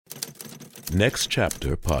Next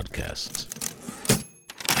Chapter Podcasts.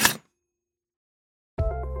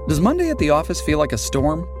 Does Monday at the office feel like a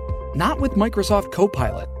storm? Not with Microsoft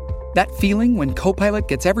Copilot. That feeling when Copilot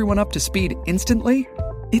gets everyone up to speed instantly?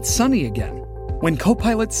 It's sunny again. When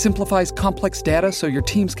Copilot simplifies complex data so your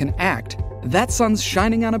teams can act, that sun's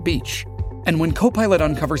shining on a beach. And when Copilot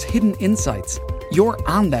uncovers hidden insights, you're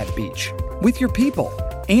on that beach with your people,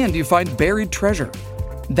 and you find buried treasure.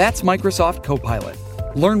 That's Microsoft Copilot.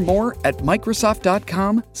 Learn more at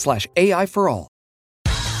Microsoft.com/AI for all.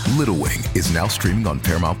 Little Wing is now streaming on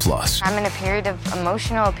Paramount Plus. I'm in a period of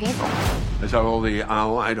emotional upheaval. Is that all the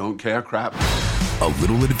I don't care crap? A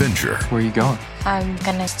little adventure. Where are you going? I'm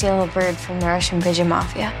gonna steal a bird from the Russian pigeon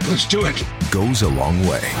mafia. Let's do it. Goes a long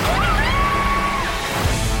way.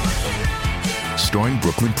 Starring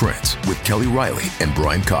Brooklyn Prince with Kelly Riley and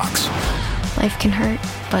Brian Cox. Life can hurt,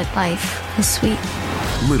 but life is sweet.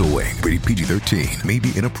 Little Wing, rated PG-13, may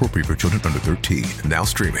be inappropriate for children under 13. Now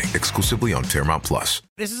streaming exclusively on Paramount Plus.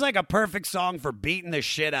 This is like a perfect song for beating the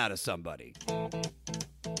shit out of somebody.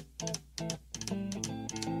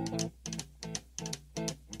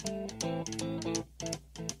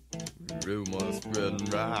 Rumors spreading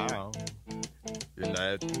round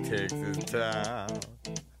United Texas town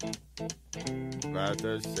about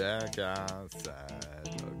the shack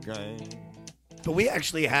outside the game. But we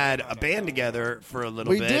actually had a band together for a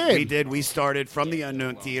little bit. We did. We started from the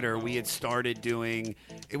Unknown Theater. We had started doing,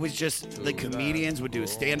 it was just the comedians would do a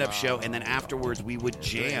stand-up show, and then afterwards we would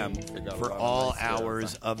jam for all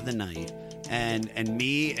hours of the night. And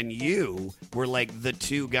me and you were like the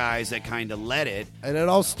two guys that kind of led it. And it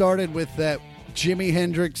all started with that Jimi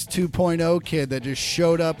Hendrix 2.0 kid that just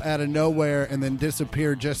showed up out of nowhere and then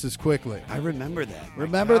disappeared just as quickly. I remember that.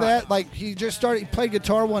 Remember that? Like, he played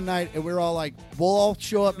guitar one night, and we were all like, we'll all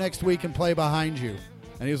show up next week and play behind you.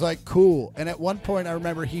 And he was like, cool. And at one point, I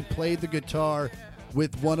remember he played the guitar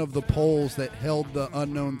with one of the poles that held the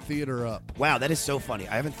Unknown Theater up. Wow, that is so funny.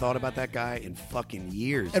 I haven't thought about that guy in fucking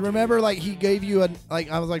years. And remember, like, he gave you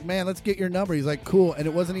I was like, man, let's get your number. He's like, cool. And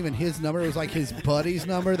it wasn't even his number. It was like his buddy's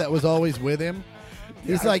number that was always with him.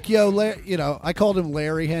 He's like, yo, I called him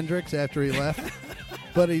Larry Hendrix after he left.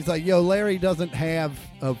 But he's like, yo, Larry doesn't have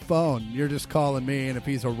a phone. You're just calling me, and if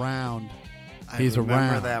he's around, he's around. I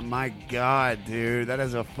remember that. My God, dude. That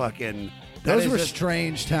is a fucking... Those were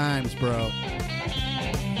strange times, bro.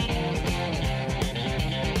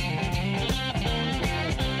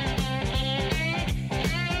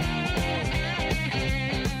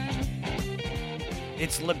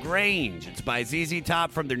 It's LaGrange. It's by ZZ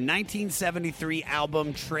Top from their 1973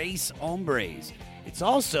 album Trace Hombres. It's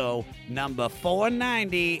also number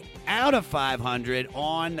 490 out of 500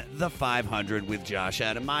 on the 500 with Josh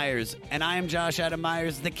Adam Myers. And I am Josh Adam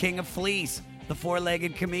Myers, the king of fleece, the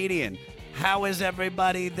four-legged comedian. How is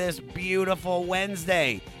everybody this beautiful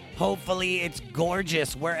Wednesday? Hopefully it's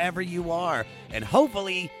gorgeous wherever you are. And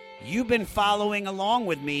hopefully you've been following along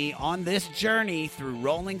with me on this journey through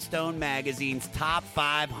Rolling Stone magazine's top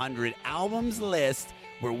 500 albums list,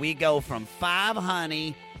 where we go from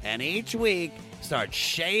 500 and each week start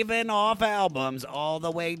shaving off albums all the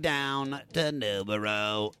way down to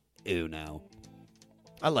numero uno.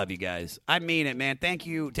 I love you guys. I mean it, man. Thank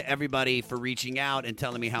you to everybody for reaching out and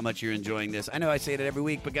telling me how much you're enjoying this. I know I say that every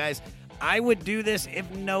week, but guys, I would do this if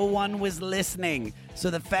no one was listening.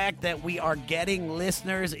 So the fact that we are getting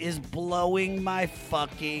listeners is blowing my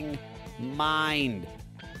fucking mind.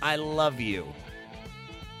 I love you.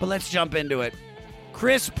 But let's jump into it.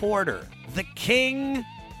 Chris Porter, the king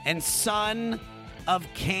and son of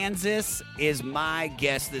Kansas, is my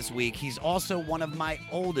guest this week. He's also one of my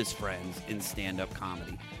oldest friends in stand-up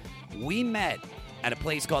comedy. We met at a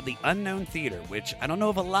place called the Unknown Theater, which I don't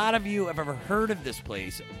know if a lot of you have ever heard of this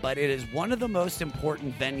place, but it is one of the most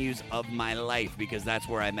important venues of my life because that's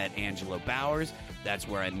where I met Angelo Bowers. That's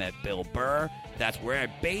where I met Bill Burr. That's where I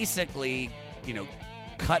basically,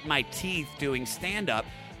 cut my teeth doing stand-up,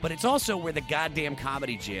 but it's also where the goddamn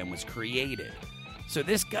Comedy Jam was created. So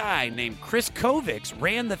this guy named Chris Kovacs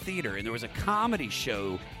ran the theater, and there was a comedy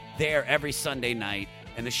show there every Sunday night,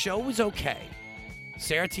 and the show was okay.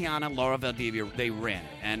 Sarah Tiana, Laura Valdivia, they ran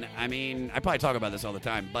it. And, I mean, I probably talk about this all the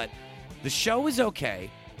time, but the show was okay.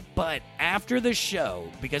 But after the show,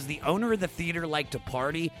 because the owner of the theater liked to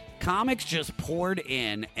party, comics just poured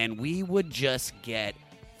in, and we would just get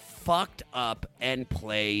fucked up and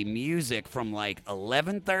play music from like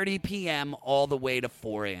 11:30 p.m. all the way to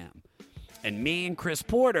 4 a.m. And me and Chris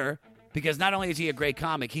Porter, because not only is he a great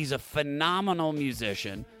comic, he's a phenomenal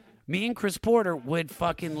musician. Me and Chris Porter would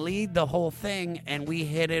fucking lead the whole thing, and we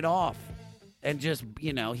hit it off. And just,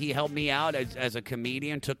 he helped me out as a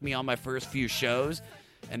comedian, took me on my first few shows.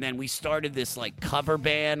 And then we started this like cover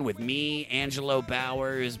band with me, Angelo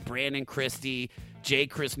Bowers, Brandon Christie, J.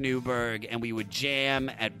 Chris Newberg, and we would jam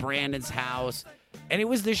at Brandon's house. And it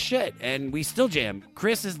was this shit, and we still jam.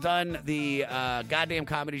 Chris has done the goddamn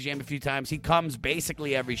comedy jam a few times. He comes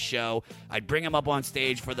basically every show. I'd bring him up on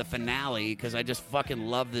stage for the finale because I just fucking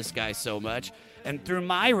love this guy so much. And through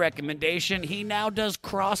my recommendation, he now does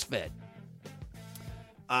CrossFit.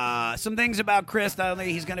 Some things about Chris. Not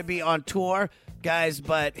only he's going to be on tour, guys,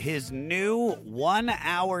 but his new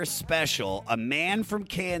 1-hour special, A Man from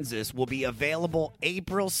Kansas, will be available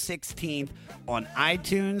April 16th on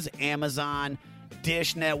iTunes, Amazon,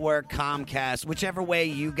 Dish Network, Comcast, whichever way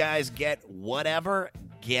you guys get whatever,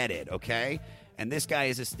 get it, okay? And this guy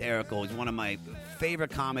is hysterical. He's one of my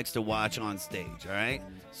favorite comics to watch on stage, all right?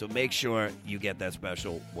 So make sure you get that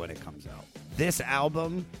special when it comes out. This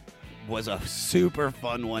album was a super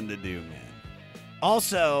fun one to do, man.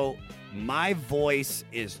 Also, my voice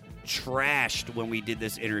is trashed when we did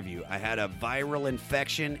this interview. I had a viral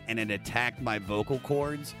infection and it attacked my vocal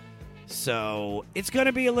cords. So it's going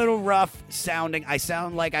to be a little rough sounding. I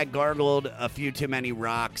sound like I gargled a few too many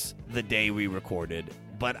rocks the day we recorded.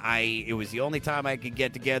 But it was the only time I could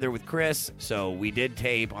get together with Chris, so we did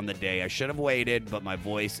tape on the day. I should have waited, but my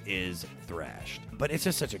voice is thrashed. But it's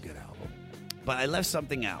just such a good album. But I left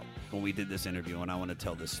something out when we did this interview, and I want to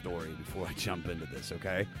tell this story before I jump into this,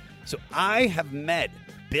 okay? So I have met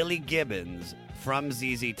Billy Gibbons from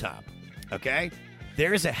ZZ Top, okay?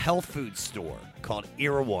 There's a health food store called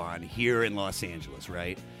Irwan here in Los Angeles,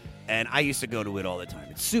 right? And I used to go to it all the time.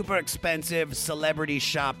 It's super expensive, celebrity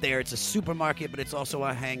shop there. It's a supermarket, but it's also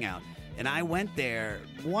a hangout. And I went there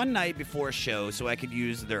one night before a show so I could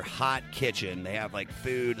use their hot kitchen. They have like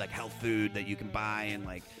food, like health food that you can buy and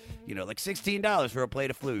like, you know, like $16 for a plate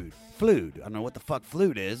of food. Food. I don't know what the fuck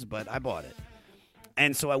food is, but I bought it.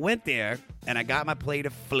 And so I went there and I got my plate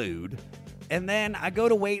of food. And then I go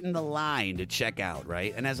to wait in the line to check out,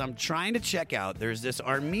 right? And as I'm trying to check out, there's this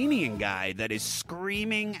Armenian guy that is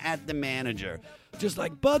screaming at the manager. Just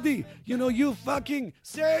like, buddy, you know, you fucking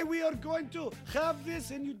say we are going to have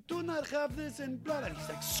this and you do not have this and blah, blah. He's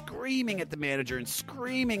like screaming at the manager and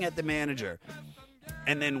screaming at the manager.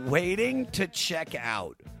 And then waiting to check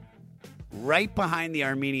out, right behind the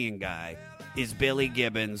Armenian guy, is Billy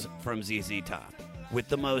Gibbons from ZZ Top with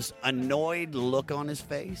the most annoyed look on his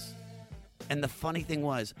face. And the funny thing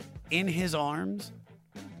was, in his arms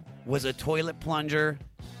was a toilet plunger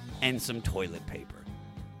and some toilet paper.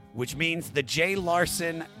 Which means the Jay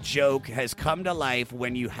Larson joke has come to life.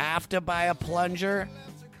 When you have to buy a plunger,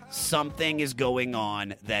 something is going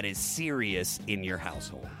on that is serious in your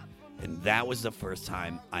household. And that was the first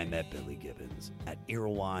time I met Billy Gibbons at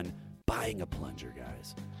Irwan buying a plunger,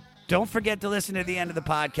 guys. Don't forget to listen to the end of the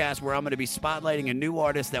podcast where I'm going to be spotlighting a new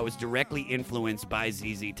artist that was directly influenced by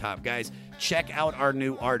ZZ Top. Guys, check out our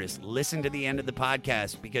new artist. Listen to the end of the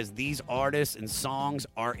podcast because these artists and songs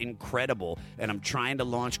are incredible, and I'm trying to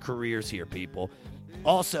launch careers here, people.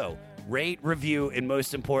 Also, rate, review, and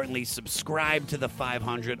most importantly, subscribe to the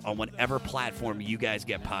 500 on whatever platform you guys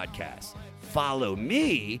get podcasts. Follow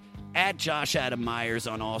me at Josh Adam Myers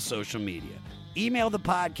on all social media. Email the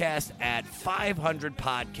podcast at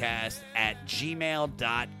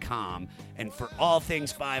 500podcast@gmail.com. And for all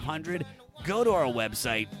things 500, go to our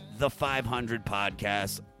website,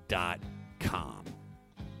 the500podcast.com.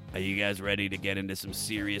 Are you guys ready to get into some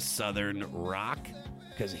serious Southern rock?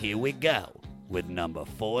 Because here we go with number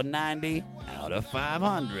 490 out of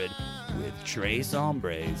 500 with Tres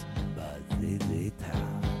Hombres by ZZ Top.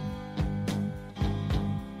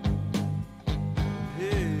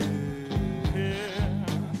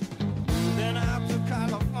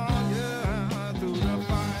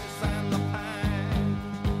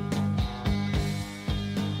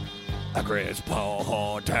 Chris Paul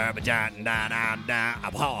Horter,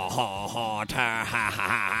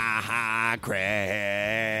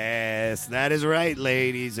 Chris. That is right,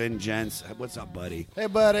 ladies and gents. What's up, buddy? Hey,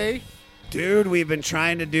 buddy. Dude, we've been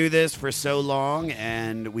trying to do this for so long,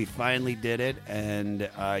 and we finally did it, and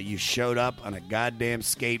you showed up on a goddamn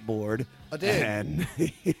skateboard. I did. And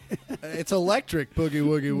It's electric, boogie,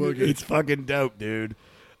 woogie, woogie. It's fucking dope, dude.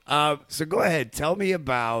 So go ahead. Tell me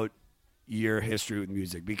about your history with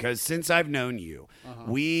music, because since I've known you,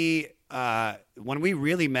 we when we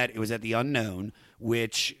really met, it was at the Unknown,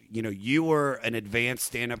 which, you know, you were an advanced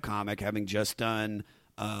stand-up comic, having just done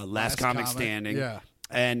Last Comic Standing. Yeah.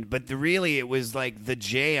 But really, it was like the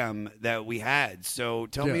jam that we had. So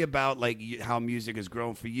tell me about like how music has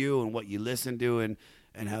grown for you and what you listen to and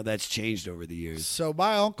how that's changed over the years. So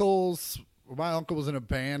my uncle was in a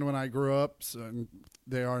band when I grew up, and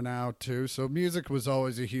they are now too. So music was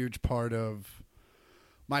always a huge part of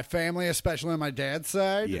my family, especially on my dad's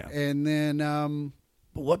side. Yeah. And then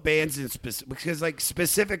But what bands in specific? Because like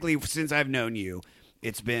specifically since I've known you,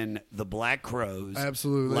 it's been the Black Crowes.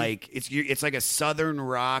 Absolutely. Like it's like a southern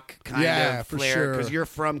rock kind Yeah, of for flair sure. because you're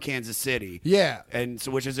from Kansas City. Yeah. And so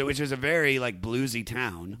which is a very like bluesy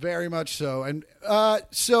town. very much so. And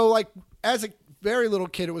so like as a very little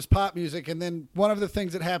kid, it was pop music. And then one of the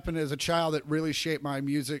things that happened as a child that really shaped my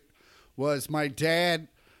music was my dad,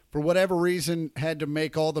 for whatever reason, had to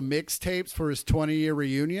make all the mixtapes for his 20-year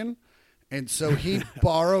reunion. And so he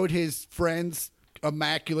borrowed his friend's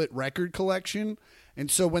immaculate record collection. And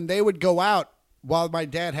so when they would go out, while my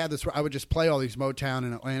dad had this, I would just play all these Motown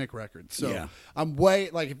and Atlantic records. So Yeah. I'm way,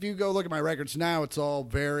 like, if you go look at my records now, it's all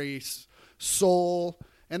very soul.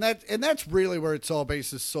 And that's really where it's all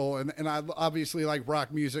based is soul. And I obviously like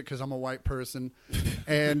rock music because I'm a white person.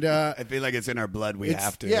 And I feel like it's in our blood. We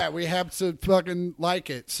have to. Yeah, we have to fucking like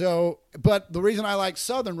it. So, but the reason I like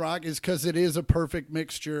Southern rock is because it is a perfect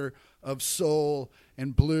mixture of soul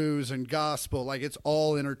and blues and gospel. Like it's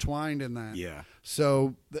all intertwined in that. Yeah.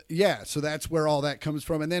 So, so that's where all that comes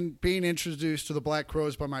from. And then being introduced to the Black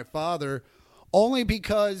Crowes by my father, only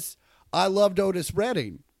because I loved Otis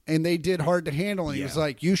Redding. And they did Hard to Handle. And he was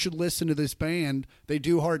like, you should listen to this band. They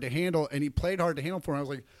do Hard to Handle. And he played Hard to Handle for me. I was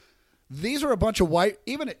like, these are a bunch of white,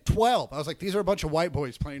 even at 12, I was like, these are a bunch of white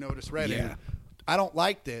boys playing Otis Redding. Yeah. I don't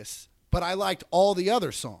like this, but I liked all the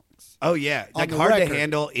other songs. Oh, yeah. On Like the Hard record. to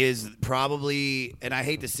Handle is probably, and I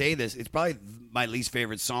hate to say this, it's probably my least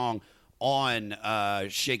favorite song on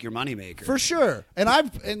Shake Your Moneymaker. For sure. And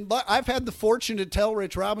I've had the fortune to tell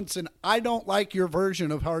Rich Robinson, I don't like your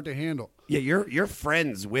version of Hard to Handle. Yeah, you're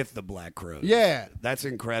friends with the Black Crowes. Yeah. That's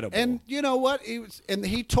incredible. And you know what?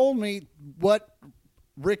 He told me what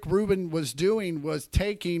Rick Rubin was doing was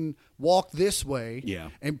taking Walk This Way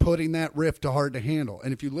and putting that riff to Hard to Handle.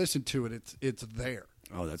 And if you listen to it, it's there.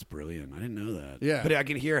 Oh, that's brilliant. I didn't know that. Yeah. But I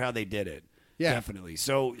can hear how they did it. Yeah. Definitely.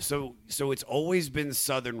 So it's always been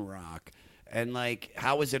Southern rock. And like,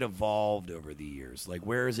 how has it evolved over the years? Like,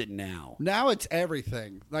 where is it now? Now it's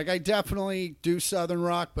everything. Like, I definitely do Southern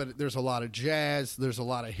rock, but there's a lot of jazz. There's a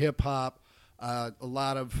lot of hip hop, a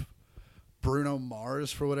lot of Bruno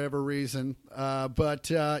Mars for whatever reason.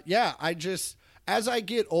 I just, as I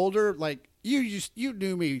get older, like you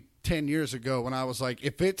knew me 10 years ago when I was like,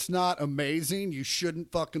 if it's not amazing, you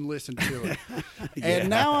shouldn't fucking listen to it. And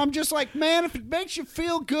now I'm just like, man, if it makes you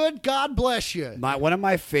feel good, God bless you. One of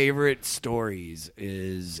my favorite stories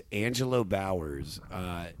is Angelo Bowers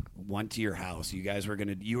went to your house.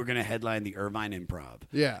 You were gonna headline the Irvine Improv.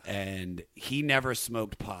 Yeah. And he never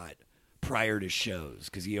smoked pot prior to shows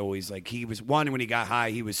because he always when he got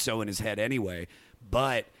high, he was so in his head anyway.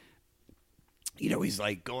 But he's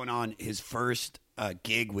like going on his first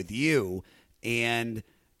gig with you, and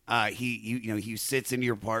he sits in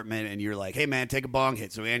your apartment, and you're like, "Hey man, take a bong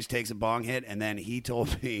hit." So Ange takes a bong hit, and then he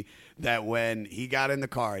told me that when he got in the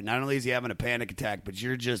car, not only is he having a panic attack, but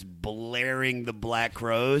you're just blaring the Black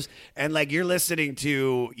Crowes, and like you're listening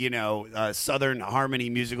to Southern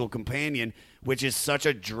Harmony Musical Companion, which is such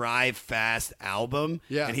a drive fast album.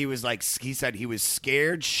 Yeah. And he said he was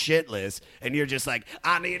scared shitless, and you're just like,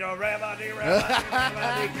 I need a remedy.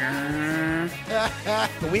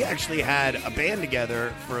 But we actually had a band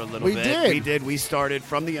together for a little bit. We did. We started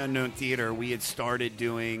from the Unknown Theater. We had started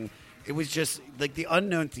doing, it was just like the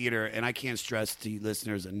Unknown Theater, and I can't stress to you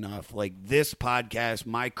listeners enough, like this podcast,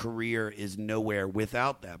 my career is nowhere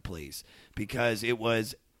without that place, because it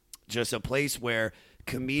was just a place where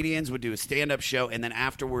comedians would do a stand-up show, and then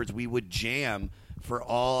afterwards we would jam for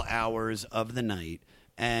all hours of the night.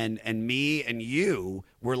 And me and you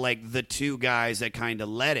were like the two guys that kind of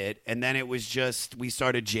led it. And then it was just, we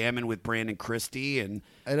started jamming with Brandon Christie. And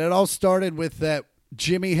it all started with that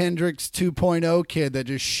Jimi Hendrix 2.0 kid that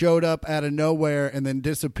just showed up out of nowhere and then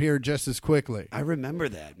disappeared just as quickly. I remember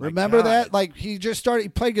that. Remember that? Like, he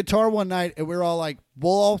played guitar one night, and we were all like,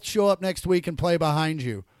 we'll all show up next week and play behind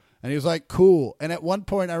you. And he was like, cool. And at one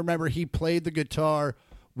point, I remember he played the guitar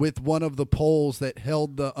with one of the poles that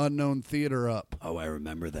held the Unknown Theater up. Oh, I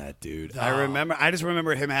remember that, dude. I just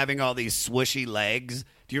remember him having all these swooshy legs.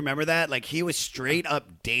 Do you remember that? Like, he was straight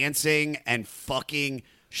up dancing and fucking...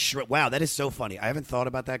 Wow, that is so funny. I haven't thought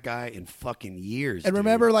about that guy in fucking years. And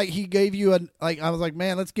remember, like, he gave you I was like,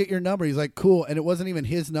 man, let's get your number. He's like, cool. And it wasn't even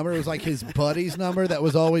his number. It was like his buddy's number that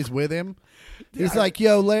was always with him. He's like,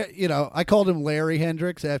 yo, I called him Larry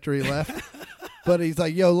Hendricks after he left. But he's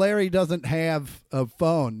like, yo, Larry doesn't have a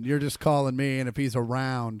phone. You're just calling me, and if he's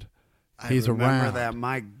around, he's around. I remember that.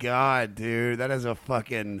 My God, dude. That is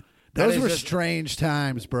Those were strange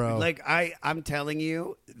times, bro. Like I'm telling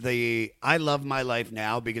you, I love my life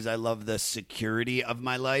now because I love the security of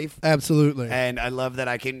my life. Absolutely. And I love that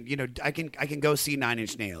I can, I can go see Nine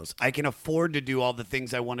Inch Nails. I can afford to do all the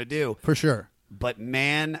things I want to do. For sure. But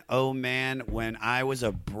man, oh man, when I was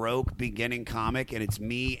a broke beginning comic and it's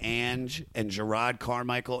me, Ange, and Gerard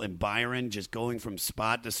Carmichael and Byron just going from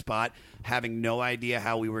spot to spot, having no idea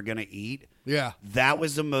how we were going to eat. Yeah. That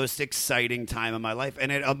was the most exciting time of my life.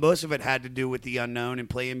 And most of it had to do with the unknown and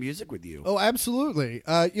playing music with you. Oh, absolutely.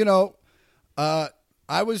 I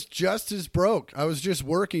was just as broke. I was just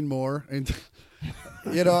working more. And,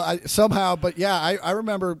 I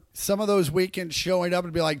remember some of those weekends showing up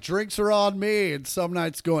and be like, drinks are on me. And some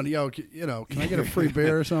nights going, can I get a free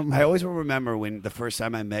beer or something? I always will remember when the first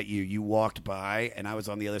time I met you, you walked by and I was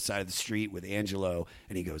on the other side of the street with Angelo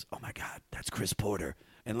and he goes, oh my God, that's Chris Porter.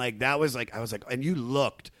 And I was like, and you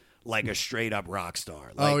looked like a straight up rock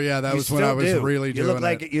star. That was when I was really doing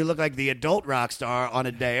it. You look like the adult rock star on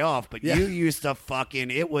a day off, but you used to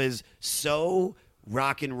it was so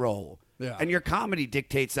rock and roll. Yeah. And your comedy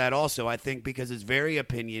dictates that also, I think, because it's very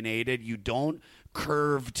opinionated. You don't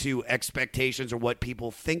curve to expectations or what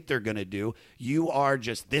people think they're going to do. You are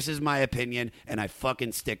just, this is my opinion, and I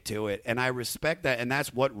fucking stick to it. And I respect that, and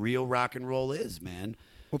that's what real rock and roll is, man.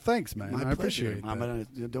 Well, thanks, man. I appreciate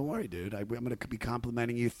that. Don't worry, dude. I'm going to be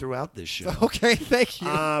complimenting you throughout this show. Okay, thank you.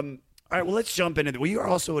 All right, well, let's jump into it. Well, you're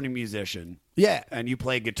also a musician. Yeah. And you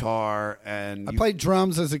play guitar. And I played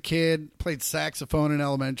drums as a kid, played saxophone in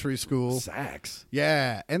elementary school. Sax?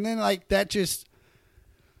 Yeah. And then, that just,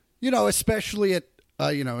 especially at,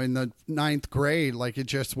 in the 9th grade, it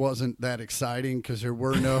just wasn't that exciting because there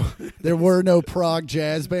were no prog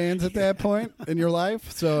jazz bands at that point in your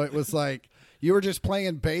life. So it was you were just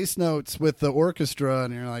playing bass notes with the orchestra,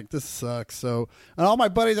 and you're like, this sucks. So, and all my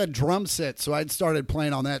buddies had drum sets, so I'd started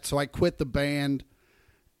playing on that. So I quit the band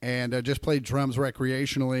and just played drums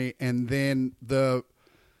recreationally. And then the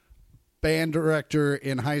band director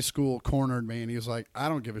in high school cornered me, and he was like, I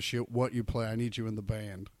don't give a shit what you play. I need you in the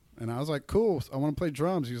band. And I was like, cool, I want to play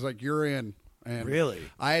drums. He was like, you're in. And really?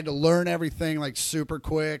 I had to learn everything super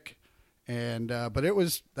quick. And but that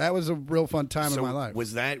was a real fun time in my life.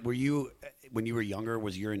 Were you, when you were younger,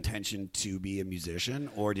 was your intention to be a musician,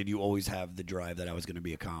 or did you always have the drive that I was going to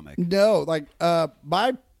be a comic? No,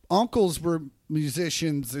 my uncles were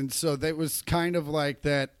musicians, and so that was kind of like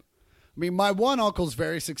that. I mean, my one uncle's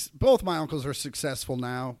both my uncles are successful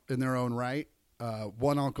now in their own right.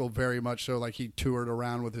 One uncle very much so, he toured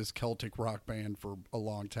around with his Celtic rock band for a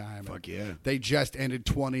long time. Fuck yeah. They just ended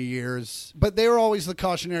 20 years. But they were always the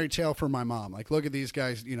cautionary tale for my mom. Look at these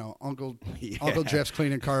guys, Uncle Jeff's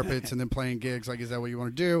cleaning carpets and then playing gigs. Is that what you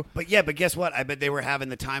want to do? But guess what? I bet they were having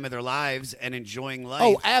the time of their lives and enjoying life.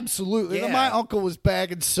 Oh, absolutely. Yeah. My uncle was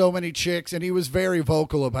bagging so many chicks, and he was very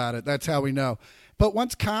vocal about it. That's how we know. But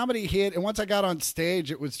once comedy hit, and once I got on stage,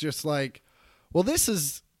 it was just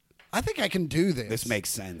I think I can do this. This makes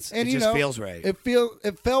sense. And it just feels right.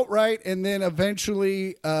 It felt right, and then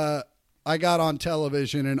eventually I got on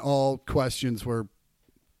television, and all questions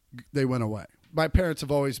they went away. My parents have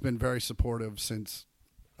always been very supportive since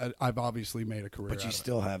I've obviously made a career. But you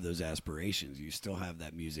still have those aspirations. You still have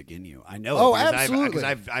that music in you. I know. Oh, absolutely.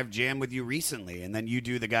 Absolutely. I've jammed with you recently, and then you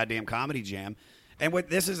do the goddamn comedy jam. And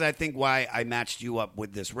this is, I think, why I matched you up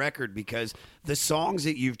with this record, because the songs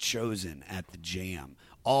that you've chosen at the jam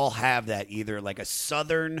all have that either a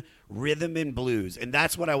southern rhythm and blues, and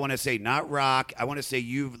that's what I want to say, not rock. I want to say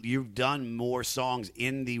you've done more songs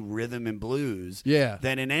in the rhythm and blues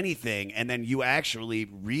than in anything, and then you actually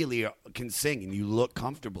really can sing, and you look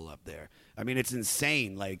comfortable up there. I mean, it's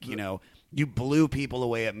insane. You blew people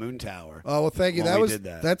away at Moon Tower. Oh, well, thank you.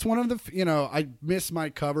 That That's one of the I miss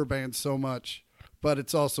my cover band so much, but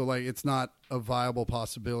it's also it's not a viable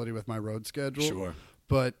possibility with my road schedule. Sure,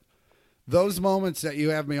 but those moments that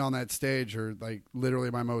you have me on that stage are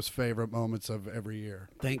literally my most favorite moments of every year.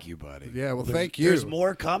 Thank you, buddy. Yeah, well, thank you. There's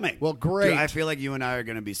more coming. Well, great. Dude, I feel like you and I are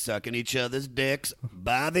going to be sucking each other's dicks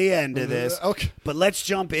by the end of this. Okay. But let's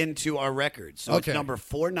jump into our record. So okay. It's number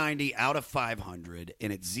 490 out of 500,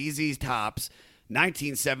 and it's ZZ Top's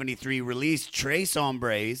 1973 release, Tres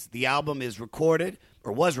Hombres. The album was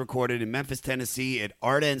recorded in Memphis, Tennessee at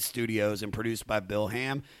Art End Studios and produced by Bill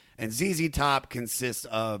Ham. And ZZ Top consists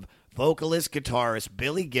of vocalist, guitarist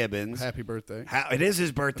Billy Gibbons. Happy birthday. It is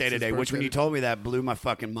his birthday It's his today, which birthday. when you told me that blew my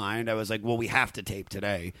fucking mind. I was like, well, we have to tape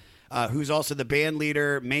today. Who's also the band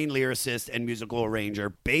leader, main lyricist, and musical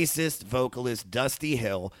arranger, bassist, vocalist Dusty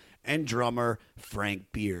Hill, and drummer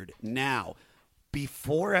Frank Beard. Now,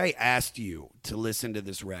 Before I asked you to listen to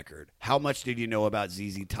this record, how much did you know about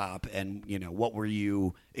ZZ Top, and what were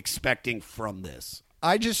you expecting from this?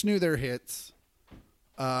 I just knew their hits.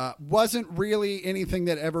 Wasn't really anything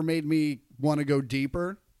that ever made me want to go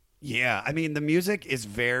deeper. Yeah, I mean the music is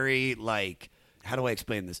very how do I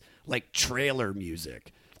explain this? Like trailer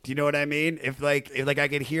music. Do you know what I mean? If I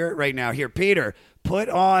could hear it right now. Here, Peter, put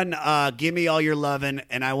on "Give Me All Your Lovin',"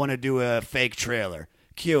 and I want to do a fake trailer.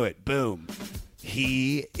 Cue it. Boom.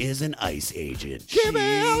 He is an ICE agent. Give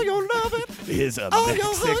me all your lovin'. Is a all Mexican.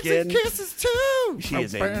 your hugs and kisses too. She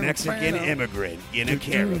is a Mexican immigrant in a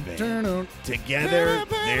caravan. Together,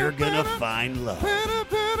 they're gonna find love.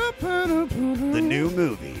 The new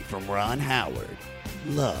movie from Ron Howard,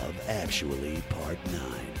 Love Actually Part 9.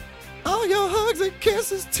 All your hugs and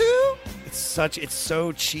kisses too. It's so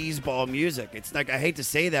cheeseball music. It's like, I hate to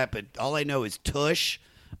say that, but all I know is tush.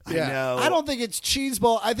 Yeah. I know. I don't think it's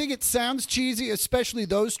cheeseball. I think it sounds cheesy, especially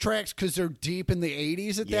those tracks, because they're deep in the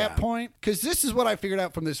 80s at that point. Because this is what I figured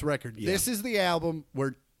out from this record. Yeah. This is the album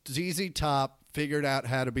where ZZ Top figured out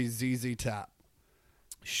how to be ZZ Top.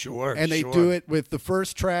 Sure. And they do it with the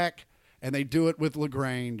first track, and they do it with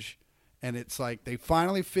LaGrange. And it's like they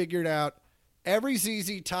finally figured out every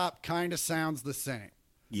ZZ Top kind of sounds the same.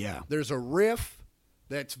 Yeah. There's a riff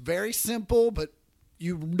that's very simple, but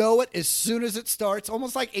you know it as soon as it starts,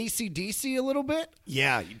 almost like AC/DC a little bit.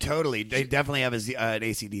 Yeah, totally. They definitely have an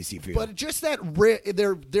AC/DC feel. But just that riff,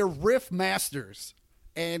 they're riff masters.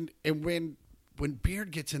 And when Beard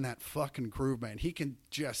gets in that fucking groove, man, he can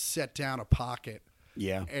just set down a pocket.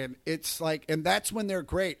 Yeah. And it's like, and that's when they're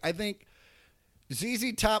great. I think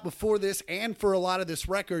ZZ Top before this and for a lot of this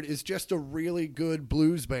record is just a really good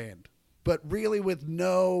blues band. But really with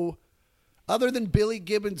no... Other than Billy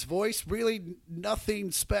Gibbons' voice, really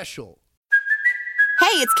nothing special.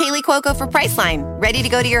 Hey, it's Kaylee Cuoco for Priceline. Ready to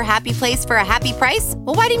go to your happy place for a happy price?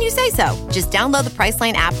 Well, why didn't you say so? Just download the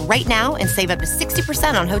Priceline app right now and save up to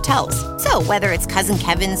 60% on hotels. So whether it's Cousin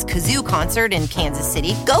Kevin's Kazoo Concert in Kansas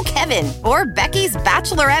City, go Kevin, or Becky's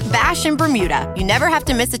Bachelorette Bash in Bermuda, you never have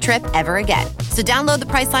to miss a trip ever again. So download the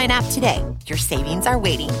Priceline app today. Your savings are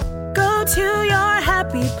waiting. Go to your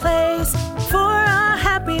happy place for a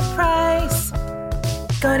happy price.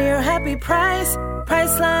 Go to your happy price,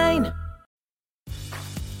 Priceline.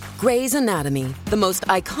 Grey's Anatomy, the most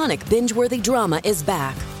iconic binge-worthy drama, is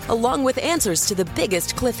back, along with answers to the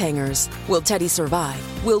biggest cliffhangers. Will Teddy survive?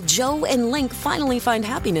 Will Joe and Link finally find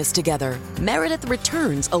happiness together? Meredith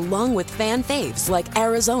returns along with fan faves like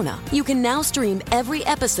Arizona. You can now stream every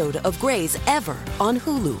episode of Grey's ever on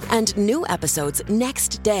Hulu, and new episodes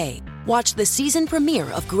next day. Watch the season premiere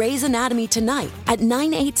of Grey's Anatomy tonight at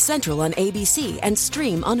 9/8 Central on ABC and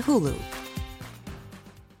stream on Hulu.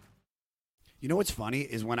 You know what's funny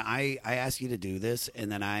is when I asked you to do this,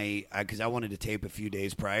 and then because I wanted to tape a few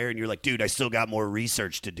days prior, and you're like, dude, I still got more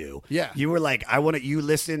research to do. Yeah. You were like, you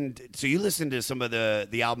listened to some of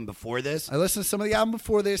the album before this? I listened to some of the album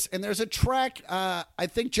before this, and there's a track, I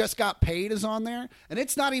think Just Got Paid is on there, and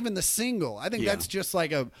it's not even the single. I think that's just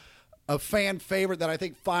like a fan favorite that I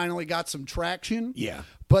think finally got some traction. Yeah.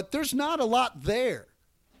 But there's not a lot there.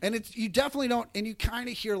 And you definitely don't, and you kind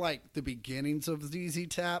of hear like the beginnings of ZZ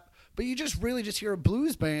Top, but you just really just hear a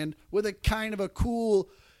blues band with a kind of a cool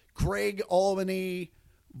Greg Albany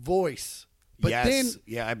voice. But yes.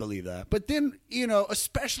 Yeah, I believe that. But then,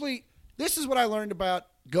 especially, this is what I learned about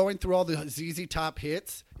going through all the ZZ Top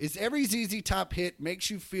hits, is every ZZ Top hit makes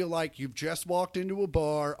you feel like you've just walked into a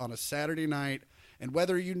bar on a Saturday night, and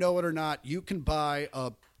whether you know it or not, you can buy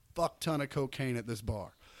a fuck ton of cocaine at this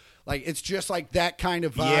bar. Like, it's just like that kind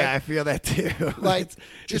of vibe. Yeah, I feel that too. Like,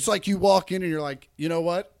 just like you walk in and you're like, you know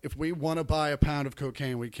what? If we want to buy a pound of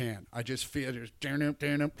cocaine, we can. I just feel just.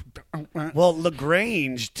 Well,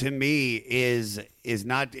 LaGrange to me is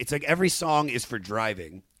not. It's like every song is for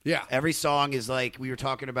driving. Yeah. Every song is like, we were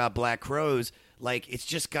talking about Black Crowes. Like, it's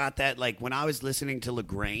just got that, like, when I was listening to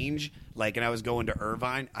LaGrange, like, and I was going to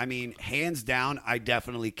Irvine, I mean, hands down, I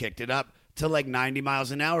definitely kicked it up to like 90 miles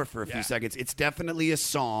an hour for a few seconds. It's definitely a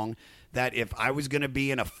song that if I was going to be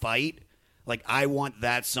in a fight, like, I want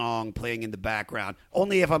that song playing in the background,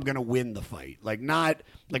 only if I'm going to win the fight. Like, not,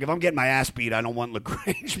 like, if I'm getting my ass beat, I don't want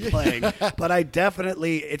LaGrange playing. But I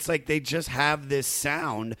definitely, it's like they just have this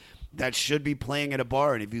sound that should be playing at a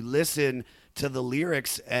bar. And if you listen to the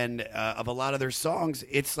lyrics and of a lot of their songs,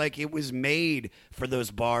 it's like it was made for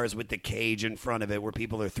those bars with the cage in front of it where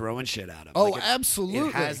people are throwing shit at them. Oh, like absolutely.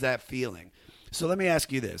 It has that feeling. So let me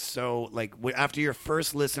ask you this. So, like, after your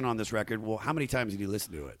first listen on this record, well, how many times did you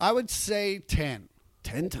listen to it? I would say 10.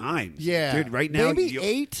 10 times. Yeah. Dude, right now. Maybe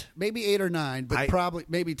 8. Maybe 8 or 9, but probably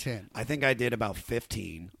maybe 10. I think I did about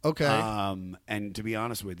 15. Okay. And to be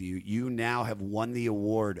honest with you, you now have won the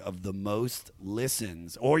award of the most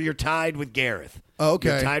listens, or you're tied with Gareth. Okay.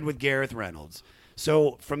 You're tied with Gareth Reynolds.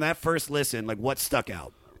 So from that first listen, like what stuck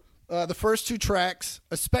out? The first 2 tracks,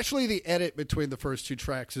 especially the edit between the first 2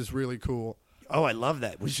 tracks, is really cool. Oh, I love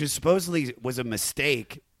that. Which is supposedly was a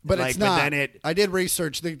mistake. But it's not. But then I did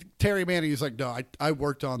research. Terry Manning is like, no, I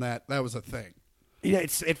worked on that. That was a thing. Yeah,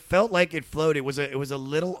 it felt like it flowed. It was a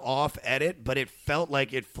little off edit, but it felt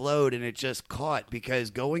like it flowed and it just caught, because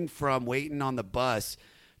going from Waiting on the Bus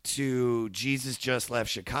to Jesus Just Left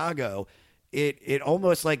Chicago, it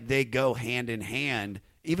almost like they go hand in hand.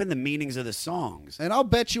 Even the meanings of the songs. And I'll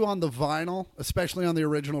bet you on the vinyl, especially on the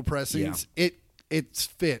original pressings, it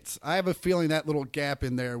fits. I have a feeling that little gap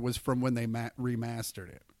in there was from when they remastered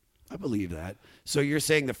it. I believe that. So you're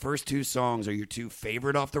saying the first 2 songs are your 2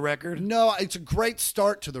 favorite off the record? No, it's a great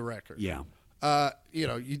start to the record. Yeah.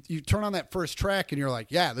 You turn on that first track and you're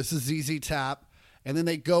like, yeah, this is ZZ Top. And then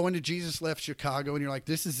they go into Jesus Left Chicago and you're like,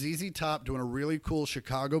 this is ZZ Top doing a really cool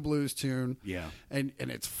Chicago blues tune. Yeah. And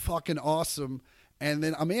it's fucking awesome. And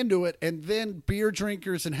then I'm into it. And then Beer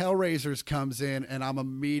Drinkers and Hellraisers comes in, and I'm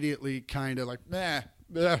immediately kind of like, nah.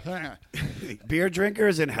 Beer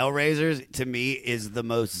Drinkers and Hellraisers, to me, is the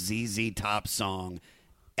most ZZ Top song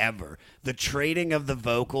ever. The trading of the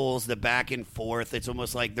vocals, the back and forth, it's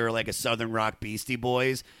almost like they're like a Southern Rock Beastie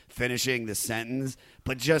Boys finishing the sentence,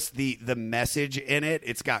 but just the message in it.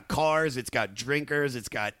 It's got cars, it's got drinkers, it's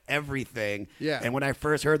got everything. Yeah. And when I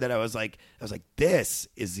first heard that, I was like, this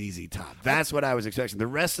is ZZ Top. That's what I was expecting. The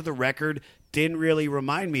rest of the record didn't really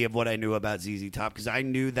remind me of what I knew about ZZ Top, because I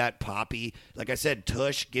knew that poppy, like I said,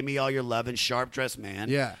 Tush, Give Me All Your Lovin', Sharp Dressed Man.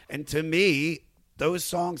 Yeah. And to me, those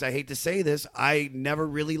songs, I hate to say this, I never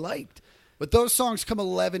really liked. But those songs come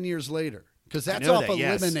 11 years later, because that's off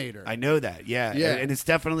Eliminator. I know that, yeah. Yeah. And it's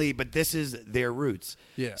definitely, but this is their roots.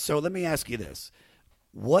 Yeah. So let me ask you this.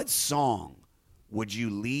 What song would you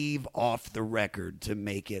leave off the record to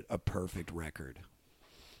make it a perfect record?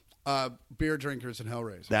 Beer Drinkers and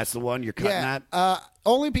Hellraisers. That's the one you're cutting at?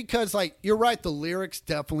 Only because, like, you're right, the lyrics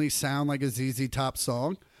definitely sound like a ZZ Top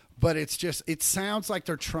song, but it's just, it sounds like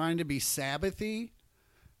they're trying to be Sabbathy,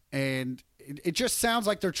 and it just sounds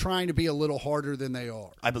like they're trying to be a little harder than they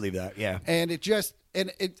are. I believe that, yeah. And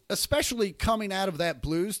it especially coming out of that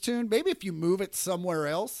blues tune, maybe if you move it somewhere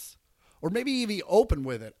else, or maybe even open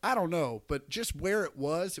with it, I don't know, but just where it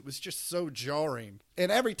was just so jarring.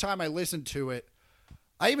 And every time I listened to it,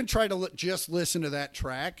 I even tried to just listen to that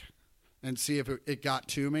track and see if it got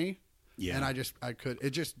to me. Yeah. And I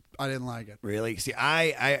didn't like it. Really? See, I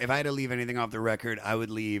if I had to leave anything off the record, I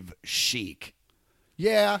would leave Chic.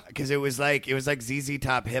 Yeah. Because it was like ZZ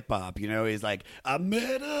Top hip hop, you know? He's like, I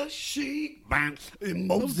met a chic in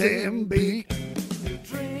Mozambique.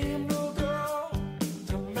 Dreamed a girl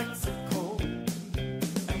to Mexico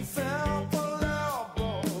and fell for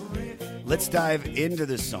love. Let's dive into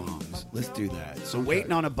the songs. Let's do that. So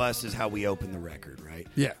Waiting on a Bus is how we open the record, right?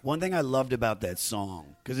 Yeah. One thing I loved about that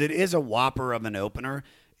song, because it is a whopper of an opener,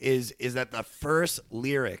 is that the first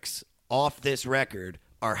lyrics off this record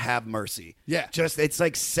are Have Mercy. Yeah. Just, it's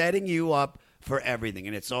like setting you up for everything.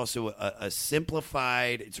 And it's also a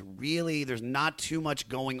simplified, it's really, there's not too much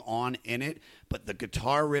going on in it, but the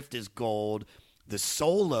guitar riff is gold. The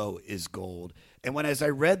solo is gold. And as I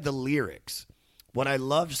read the lyrics, what I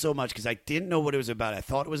loved so much, because I didn't know what it was about, I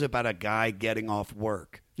thought it was about a guy getting off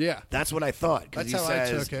work. Yeah. That's what I thought. That's he how says,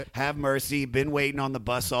 I took it. Have mercy, been waiting on the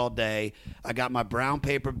bus all day. I got my brown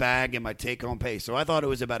paper bag and my take-home pay. So I thought it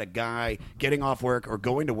was about a guy getting off work or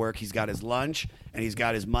going to work. He's got his lunch and he's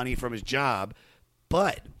got his money from his job.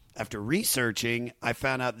 But after researching, I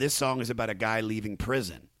found out this song is about a guy leaving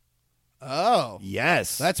prison. Oh.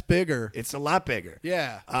 Yes. That's bigger. It's a lot bigger.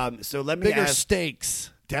 Yeah. So let me bigger ask, stakes.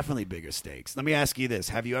 Definitely bigger stakes. Let me ask you this.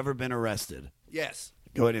 Have you ever been arrested? Yes.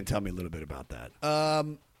 Go ahead and tell me a little bit about that.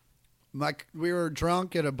 We were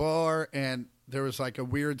drunk at a bar, and there was like a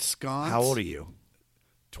weird sconce. How old are you?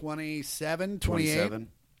 27, 28. 27.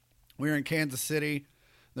 We were in Kansas City.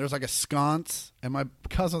 There was like a sconce, and my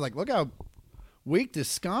cousin was like, look how weak this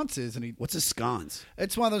sconce is. And What's a sconce?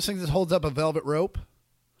 It's one of those things that holds up a velvet rope.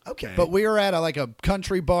 Okay. But we were at a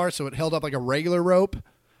country bar, so it held up like a regular rope.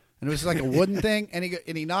 And it was like a wooden thing, and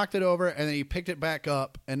he knocked it over, and then he picked it back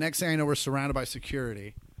up. And next thing I know, we're surrounded by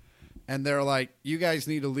security. And they're like, you guys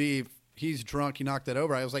need to leave. He's drunk. He knocked that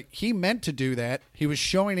over. I was like, he meant to do that. He was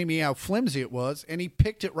showing me how flimsy it was, and he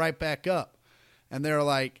picked it right back up. And they're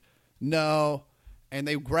like, no. And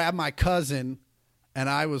they grabbed my cousin, and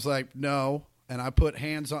I was like, no. and I put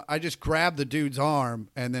hands on. I just grabbed the dude's arm,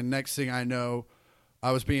 and then next thing I know,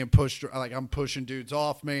 I was being pushed. Like I'm pushing dudes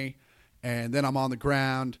off me, and then I'm on the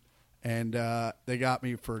ground, and they got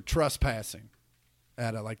me for trespassing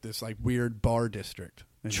at this weird bar district.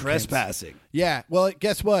 Trespassing. Yeah. Well,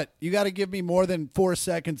 guess what? You got to give me more than 4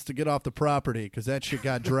 seconds to get off the property because that shit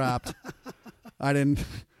got dropped. But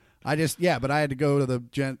I had to go to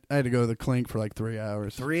the clink for like 3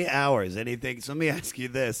 hours. 3 hours. Anything? So let me ask you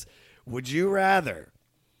this: would you rather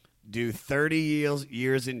do 30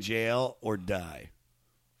 years in jail or die?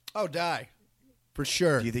 Oh, die. For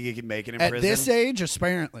sure. Do you think you can make it in At prison? At this age,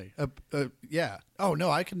 apparently. Yeah. Oh,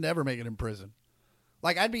 no, I could never make it in prison.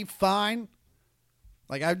 Like, I'd be fine.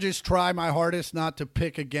 Like, I'd just try my hardest not to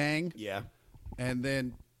pick a gang. Yeah. And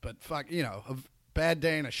then, but fuck, a bad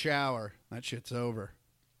day in a shower, that shit's over.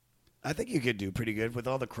 I think you could do pretty good with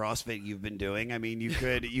all the CrossFit you've been doing. I mean, you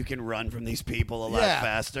can run from these people a lot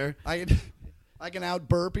faster. I can out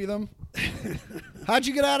burpee them. How'd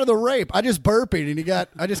you get out of the rape? I just burped and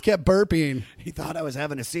I just kept burping. He thought I was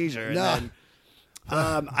having a seizure. No. And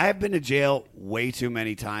then, I've been to jail way too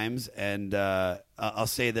many times, and I'll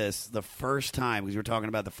say this: the first time, because we were talking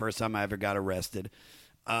about the first time I ever got arrested,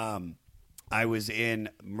 I was in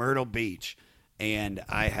Myrtle Beach, and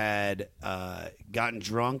I had gotten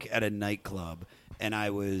drunk at a nightclub, and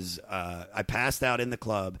I passed out in the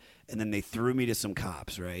club, and then they threw me to some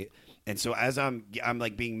cops, right? And so as I'm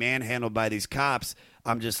like being manhandled by these cops,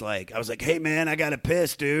 I was like, hey man, I gotta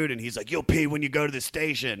piss, dude. And he's like, you'll pee when you go to the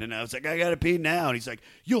station. And I was like, I gotta pee now. And he's like,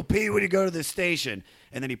 you'll pee when you go to the station.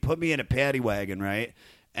 And then he put me in a paddy wagon, right?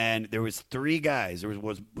 And there was 3 guys. There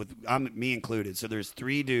was me included. So there's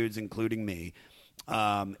 3 dudes, including me,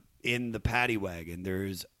 in the paddy wagon.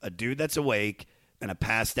 There's a dude that's awake and a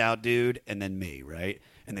passed out dude, and then me, right?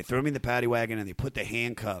 And they throw me in the paddy wagon, and they put the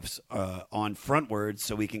handcuffs on frontwards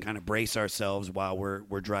so we can kind of brace ourselves while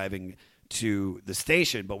we're driving to the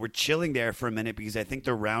station. But we're chilling there for a minute because I think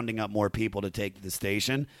they're rounding up more people to take to the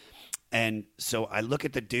station. And so I look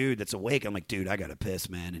at the dude that's awake. I'm like, dude, I got to piss,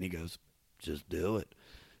 man. And he goes, just do it.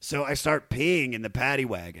 So I start peeing in the paddy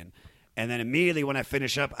wagon. And then immediately when I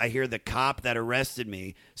finish up, I hear the cop that arrested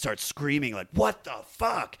me start screaming like, what the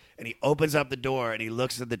fuck? And he opens up the door and he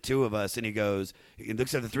looks at the 2 of us and he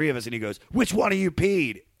looks at the 3 of us and he goes, which one of you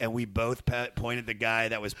peed? And we both point at the guy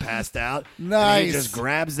that was passed out. Nice. And he just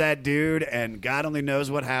grabs that dude, and God only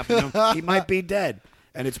knows what happened to him. He might be dead,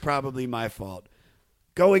 and it's probably my fault.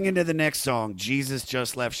 Going into the next song, Jesus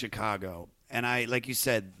Just Left Chicago. And like you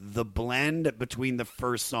said, the blend between the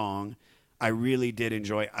first song, I really did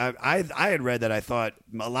enjoy. I had read that I thought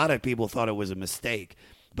a lot of people thought it was a mistake,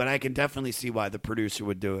 but I can definitely see why the producer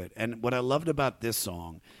would do it. And what I loved about this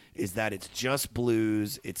song is that it's just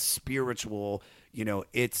blues, it's spiritual.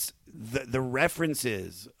 It's the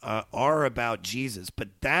references are about Jesus, but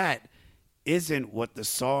that isn't what the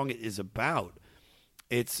song is about.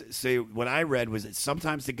 What I read was that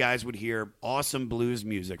sometimes the guys would hear awesome blues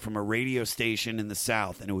music from a radio station in the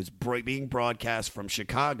South, and it was being broadcast from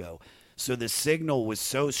Chicago. So the signal was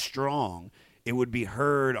so strong, it would be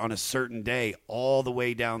heard on a certain day all the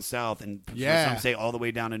way down south, and some say all the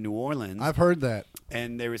way down to New Orleans. I've heard that.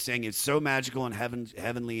 And they were saying it's so magical and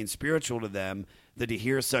heavenly and spiritual to them that to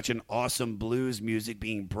hear such an awesome blues music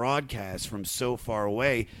being broadcast from so far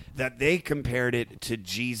away that they compared it to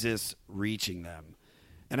Jesus reaching them.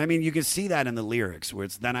 And I mean, you can see that in the lyrics where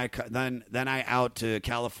it's then I out to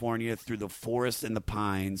California through the forest and the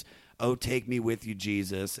pines. Oh, take me with you,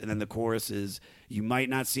 Jesus. And then the chorus is, you might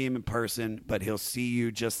not see him in person, but he'll see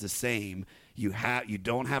you just the same. You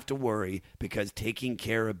don't have to worry because taking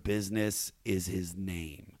care of business is his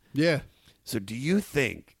name. Yeah. So do you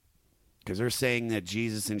think, because they're saying that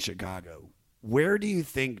Jesus in Chicago, where do you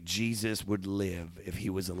think Jesus would live if he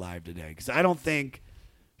was alive today? Because I don't think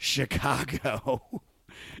Chicago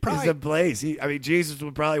is a place. Jesus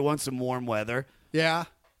would probably want some warm weather. Yeah.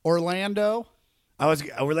 Orlando. I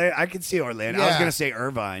could see Orlando. Yeah. I was going to say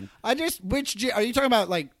Irvine. Are you talking about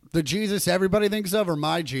like the Jesus everybody thinks of or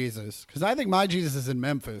my Jesus? Because I think my Jesus is in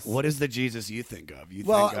Memphis. What is the Jesus you think of?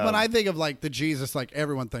 When I think of like the Jesus like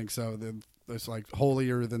everyone thinks of, it's like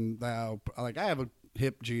holier than thou. Like I have a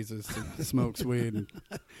hip Jesus that smokes weed.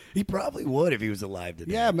 He probably would if he was alive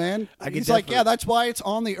today. Yeah, man. He's like, that's why it's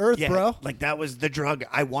on the earth, bro. Like that was the drug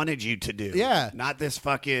I wanted you to do. Yeah. Not this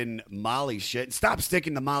fucking Molly shit. Stop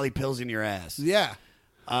sticking the Molly pills in your ass. Yeah.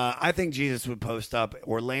 I think Jesus would post up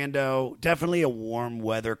Orlando. Definitely a warm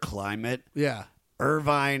weather climate. Yeah.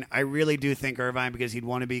 Irvine. I really do think Irvine because he'd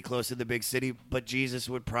want to be close to the big city, but Jesus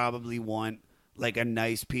would probably want like a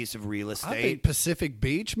nice piece of real estate. I think Pacific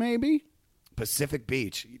Beach, maybe. Pacific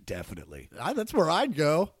Beach, definitely. That's where I'd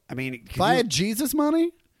go. I mean, if I had Jesus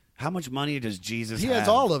money, how much money does Jesus he have? has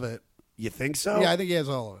all of it. You think so? Yeah, I think he has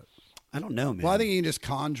all of it. I don't know, man. Well, I think he can just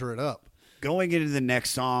conjure it up. Going into the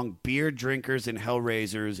next song, Beer Drinkers and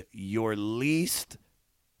Hellraisers, your least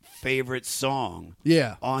favorite song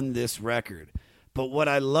on this record. But what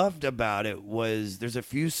I loved about it was there's a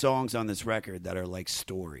few songs on this record that are like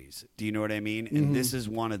stories. Do you know what I mean? And this is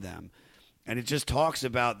one of them. And it just talks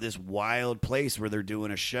about this wild place where they're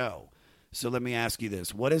doing a show. So let me ask you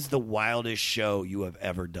this. What is the wildest show you have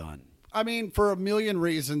ever done? I mean, for a million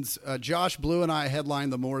reasons. Josh Blue and I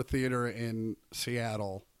headlined the Moore Theater in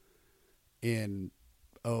Seattle in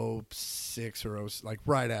 06 or 06, like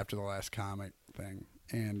right after the last comic thing.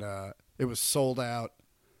 And it was sold out.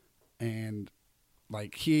 And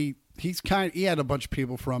like he had a bunch of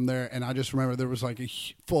people from there, and I just remember there was like a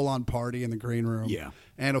full-on party in the green room,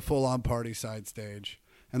 and a full-on party side stage,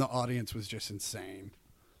 and the audience was just insane.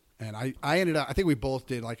 And I ended up, I think we both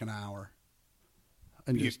did like an hour.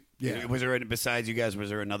 And Was there, besides you guys, was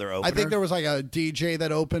there another opener? I think there was like a DJ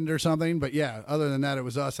that opened or something, but yeah, other than that, it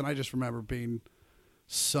was us. And I just remember being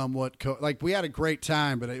somewhat like we had a great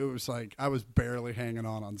time, but it was like I was barely hanging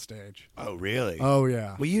on stage. Oh, really? Oh,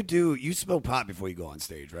 yeah. Well, you smoke pot before you go on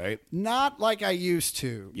stage, right? Not like I used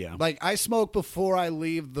to. Yeah. Like I smoke before I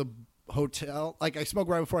leave the hotel. Like I smoke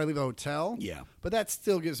right before I leave the hotel. Yeah. But that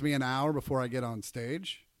still gives me an hour before I get on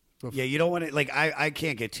stage. Yeah, you don't want to, like, I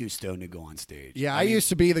can't get too stoned to go on stage. Yeah, I used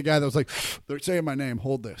to be the guy that was like, they're saying my name,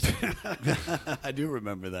 hold this. I do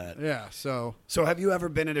remember that. Yeah, so have you ever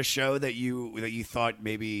been at a show that you thought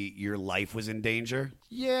maybe your life was in danger?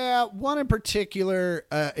 Yeah, one in particular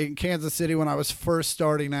in Kansas City when I was first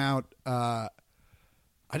starting out. I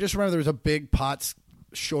just remember there was a big pot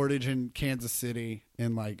shortage in Kansas City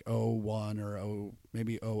in like 01 or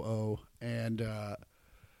maybe 00, and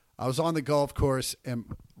I was on the golf course, and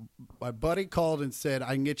my buddy called and said,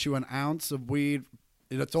 "I can get you an ounce of weed.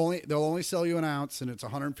 They'll only sell you an ounce, and it's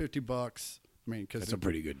 $150." I mean, because that's a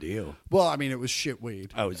pretty good deal. Well, I mean, it was shit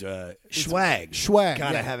weed. Oh, it was swag. Swag.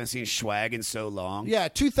 God, yeah. I haven't seen swag in so long. Yeah,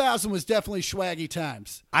 2000 was definitely swaggy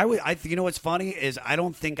times. You know what's funny is I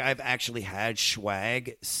don't think I've actually had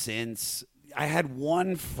swag since. I had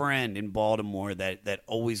one friend in Baltimore that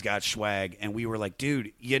always got swag, and we were like,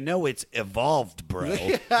 dude, it's evolved,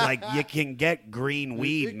 bro. Like, you can get green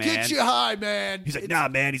weed, man. Get you high, man. He's like, nah,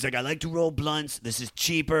 man. He's like, I like to roll blunts. This is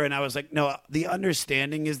cheaper. And I was like, no, the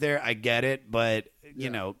understanding is there. I get it, but,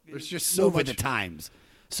 it's just so move much. with the times.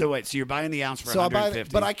 So wait, so you're buying the ounce for so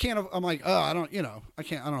 $150. But I can't. I'm like, I don't know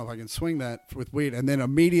if I can swing that with weed. And then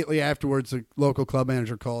immediately afterwards, the local club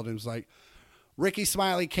manager called and was like, Ricky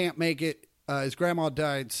Smiley can't make it. His grandma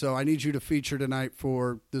died, so I need you to feature tonight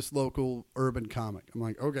for this local urban comic. I'm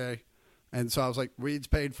like, okay. And so I was like, weed's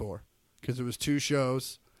paid for because it was 2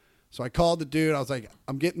 shows. So I called the dude. I was like,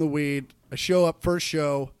 I'm getting the weed. I show up, first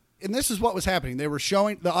show. And this is what was happening. The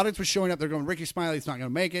audience was showing up. They're going, Ricky Smiley's not going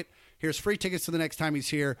to make it. Here's free tickets to the next time he's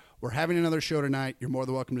here. We're having another show tonight. You're more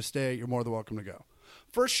than welcome to stay. You're more than welcome to go.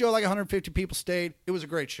 First show, like 150 people stayed. It was a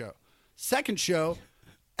great show. Second show,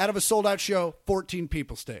 out of a sold-out show, 14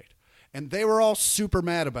 people stayed. And they were all super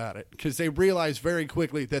mad about it because they realized very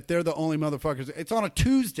quickly that they're the only motherfuckers. It's on a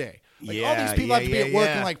Tuesday. Like, all these people have to be at work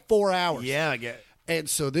in like 4 hours. Yeah, I get. And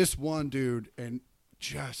so this one dude, and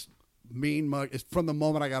just mean mug, from the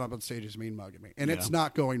moment I got up on stage, is mean mugging me. And it's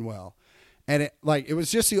not going well. And it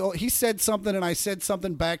was just he said something and I said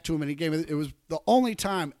something back to him, and he gave me, it was the only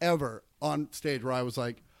time ever on stage where I was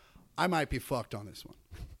like, I might be fucked on this one.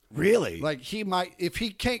 Really? Like he might, if he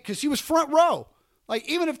came, because he was front row. Like,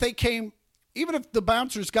 even if the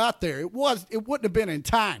bouncers got there, it wouldn't have been in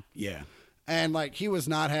time. Yeah. And, like, he was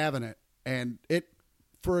not having it. And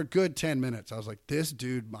for a good 10 minutes, I was like, this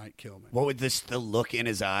dude might kill me. What would the look in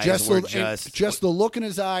his eyes? Just the look in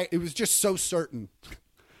his eye. It was just so certain.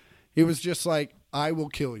 He was just like, I will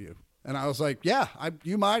kill you. And I was like, yeah,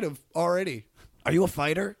 you might have already. Are you a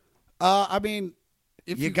fighter? I mean,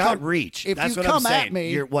 if you got reach. If That's you what come I'm saying. at me,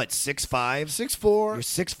 you're what, 6'5"? 6'4". You're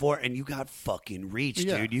 6'4", and you got fucking reach,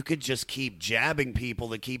 Yeah. dude. You could just keep jabbing people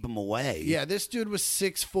to keep them away. Yeah, this dude was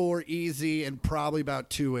 6'4", easy, and probably about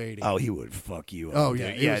 280. Oh, he would fuck you up. Oh,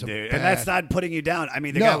 yeah. Dude. Yeah, dude. And that's not putting you down. I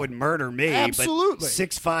mean, the guy would murder me. Absolutely. But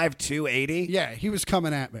 6'5", 280? Yeah, he was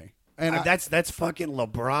coming at me. And that's fucking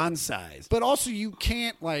LeBron size. But also, you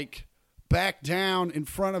can't, like, back down in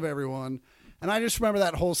front of everyone. And I just remember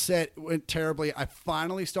that whole set went terribly. I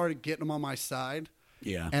finally started getting them on my side.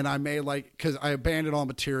 Yeah. And I made, like, because I abandoned all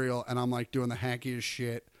material, and I'm, like, doing the hackiest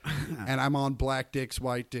shit. And I'm on black dicks,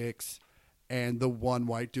 white dicks. And the one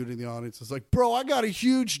white dude in the audience is like, bro, I got a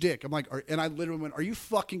huge dick. I'm like, and I literally went, are you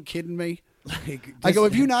fucking kidding me? Like, I go,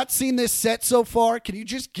 have you not seen this set so far? Can you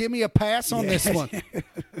just give me a pass on this one?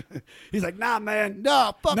 He's like, nah, man.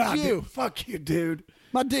 No, fuck Nah, you. dude, fuck you, dude.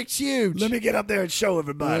 My dick's huge. Let me get up there and show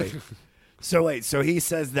everybody. So wait, so he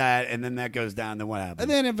says that, and then that goes down. Then what happens? And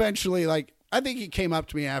then eventually, like, I think he came up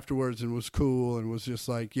to me afterwards and was cool and was just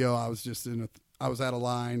like, yo, I was just I was out of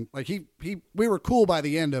line. Like we were cool by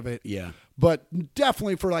the end of it. Yeah. But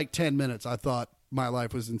definitely for like 10 minutes, I thought my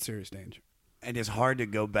life was in serious danger. And it's hard to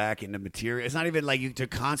go back into material. It's not even like you to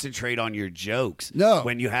concentrate on your jokes. No.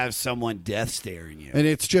 When you have someone death staring you. And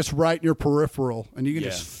it's just right in your peripheral, and you can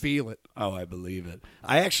just feel it. Oh, I believe it.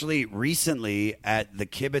 I actually recently at the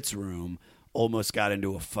Kibitz Room almost got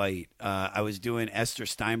into a fight. I was doing Esther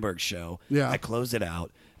Steinberg's show. Yeah. I closed it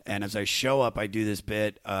out. And as I show up, I do this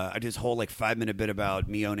bit. I do this whole 5-minute bit about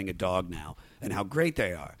me owning a dog now and how great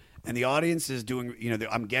they are. And the audience is doing,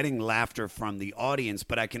 I'm getting laughter from the audience,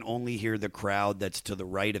 but I can only hear the crowd that's to the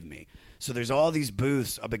right of me. So there's all these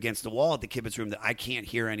booths up against the wall at the Kibitz Room that I can't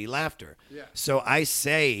hear any laughter. Yeah. So I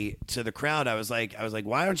say to the crowd, I was like,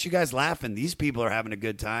 why aren't you guys laughing? These people are having a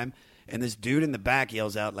good time. And this dude in the back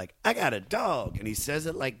yells out like, I got a dog. And he says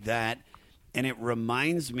it like that. And it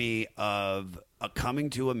reminds me of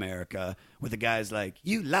Coming to America with the guys like,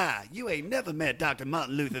 you lie. You ain't never met Dr.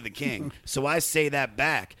 Martin Luther the King. So I say that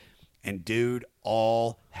back. And, dude,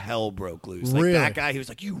 all hell broke loose. Like, really? That guy, he was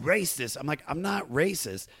like, you racist. I'm like, I'm not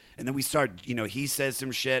racist. And then we start, he says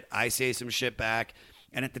some shit. I say some shit back.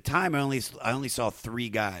 And at the time, I only saw 3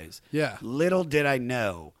 guys. Yeah. Little did I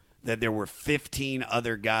know that there were 15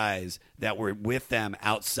 other guys that were with them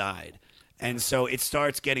outside. And so it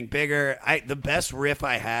starts getting bigger. The best riff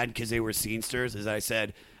I had, because they were scenesters, is I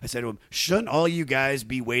said to them, shouldn't all you guys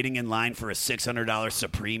be waiting in line for a $600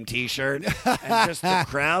 Supreme t-shirt? And just the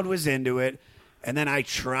crowd was into it. And then I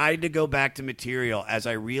tried to go back to material as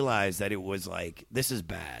I realized that it was like, this is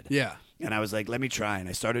bad. Yeah. And I was like, let me try. And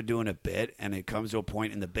I started doing a bit, and it comes to a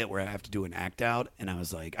point in the bit where I have to do an act out. And I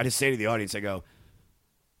was like, I just say to the audience, I go,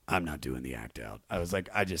 I'm not doing the act out. I was like,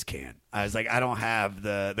 I just can't. I was like, I don't have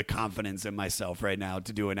the confidence in myself right now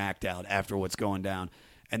to do an act out after what's going down.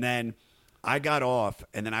 And then I got off,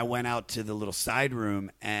 and then I went out to the little side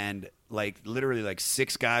room, and literally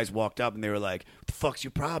 6 guys walked up, and they were like, what the fuck's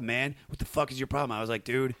your problem, man? What the fuck is your problem? I was like,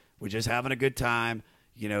 dude, we're just having a good time.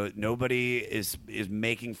 Nobody is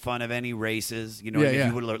making fun of any races. If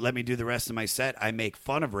you would let me do the rest of my set, I make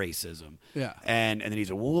fun of racism. Yeah. And then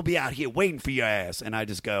he's like, well, we'll be out here waiting for your ass. And I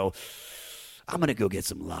just go, I'm going to go get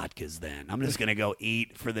some latkes then. I'm just going to go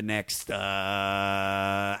eat for the next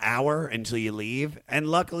hour until you leave. And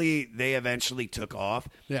luckily, they eventually took off.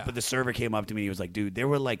 Yeah. But the server came up to me. He was like, dude, there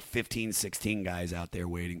were 15, 16 guys out there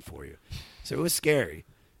waiting for you. So it was scary.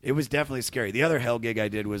 It was definitely scary. The other hell gig I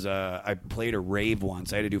did was I played a rave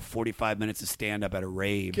once. I had to do 45 minutes of stand-up at a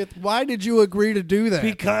rave. Why did you agree to do that?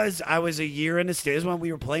 Because I was a year into stand-up. This is when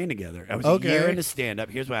we were playing together. I was a year into stand-up.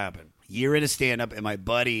 Here's what happened. Year into stand-up, and my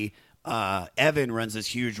buddy, Evan, runs this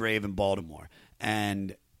huge rave in Baltimore.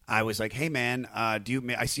 And I was like, hey, man, I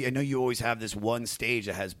know you always have this one stage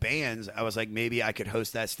that has bands. I was like, maybe I could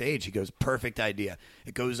host that stage. He goes, perfect idea.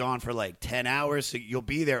 It goes on for 10 hours, so you'll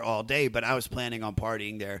be there all day. But I was planning on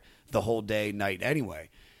partying there the whole day, night anyway.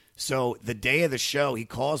 So the day of the show, he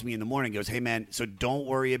calls me in the morning and goes, hey, man, so don't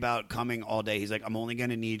worry about coming all day. He's like, I'm only going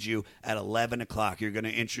to need you at 11 o'clock. You're going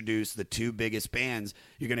to introduce the 2 biggest bands.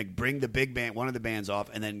 You're going to bring the big band, one of the bands off,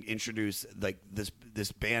 and then introduce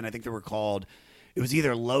this band. I think they were called... It was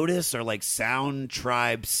either Lotus or Sound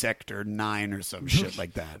Tribe Sector 9 or some shit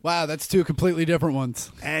like that. Wow, that's 2 completely different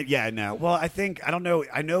ones. And well, I don't know.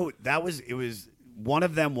 I know it was one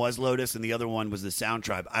of them was Lotus and the other one was the Sound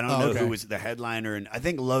Tribe. I don't know who was the headliner, and I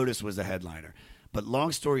think Lotus was the headliner. But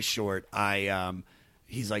long story short,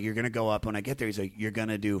 he's like, you're going to go up when I get there. He's like, you're going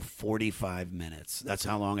to do 45 minutes. That's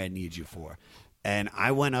how long I need you for. And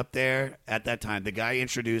I went up there at that time. The guy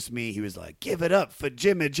introduced me. He was like, give it up for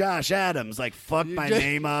Jimmy Josh Adams. Fuck my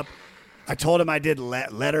name up. I told him I did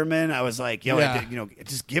Letterman. I was like, I did,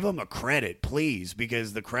 just give him a credit, please,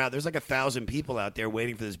 because the crowd, there's 1,000 people out there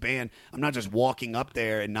waiting for this band. I'm not just walking up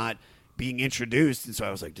there and not being introduced. And so I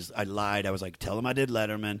was like, I lied. I was like, tell him I did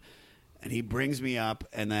Letterman. And he brings me up,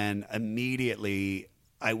 and then immediately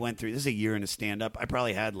I went through, this is a year into stand-up. I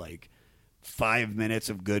probably had 5 minutes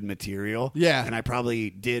of good material. Yeah. And I probably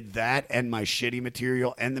did that and my shitty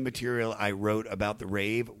material and the material I wrote about the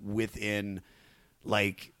rave within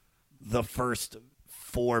the first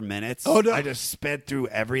 4 minutes. Oh, no. I just sped through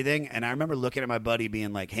everything. And I remember looking at my buddy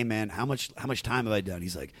being like, hey, man, how much time have I done?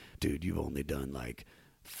 He's like, dude, you've only done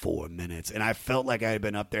 4 minutes, and I felt like I had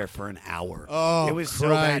been up there for an hour. Oh, it was so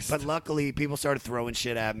bad. Christ. But luckily, people started throwing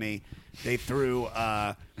shit at me. They threw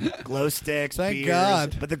glow sticks, Thank beers,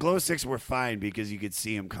 God. but the glow sticks were fine because you could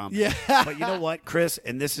see them coming. Yeah. But you know what, Chris?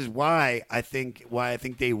 And this is why I think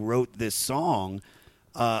they wrote this song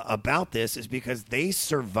about this is because they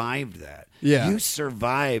survived that. Yeah. You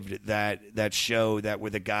survived that show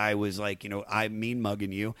where the guy was like, I'm mean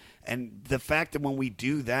mugging you. And the fact that when we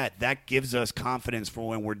do that gives us confidence for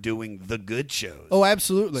when we're doing the good shows. Oh,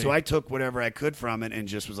 absolutely. So I took whatever I could from it and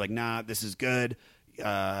just was like, nah, this is good.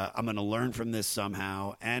 I'm going to learn from this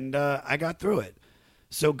somehow. And I got through it.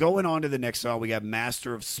 So going on to the next song, we got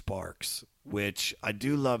Master of Sparks, which I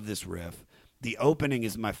do love this riff. The opening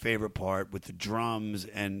is my favorite part with the drums.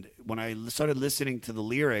 And when I started listening to the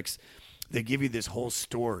lyrics, they give you this whole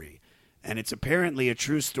story. And it's apparently a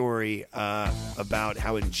true story about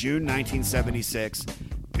how in June 1976,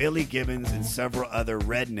 Billy Gibbons and several other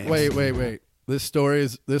rednecks. Wait.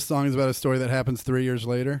 This song is about a story that happens 3 years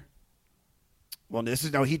later. Well,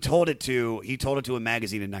 he told it to a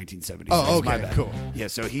magazine in 1976. Oh, okay, My bad. cool. Yeah,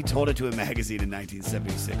 so he told it to a magazine in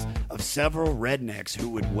 1976 of several rednecks who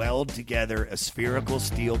would weld together a spherical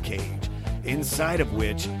steel cage, inside of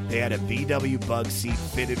which they had a VW bug seat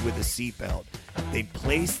fitted with a seatbelt. They'd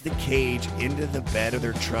place the cage into the bed of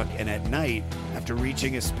their truck, and at night, after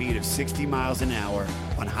reaching a speed of 60 miles an hour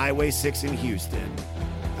on Highway 6 in Houston,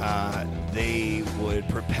 they would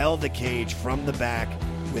propel the cage from the back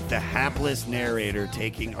with the hapless narrator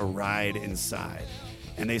taking a ride inside.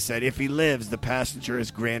 And they said, if he lives, the passenger is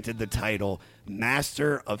granted the title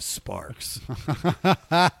Master of Sparks.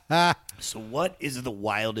 So what is the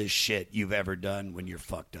wildest shit you've ever done when you're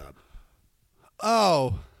fucked up?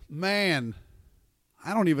 Oh, man.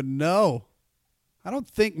 I don't even know. I don't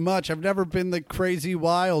think much. I've never been the crazy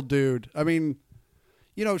wild dude. I mean,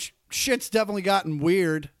 shit's definitely gotten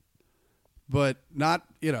weird. But not,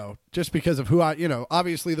 just because of who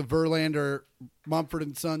obviously the Verlander,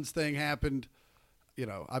 Mumford & Sons thing happened.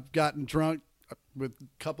 I've gotten drunk with a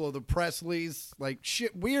couple of the Presleys, like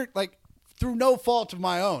shit weird, like through no fault of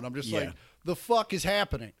my own. I'm just like, the fuck is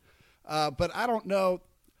happening? But I don't know.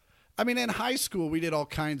 I mean, in high school, we did all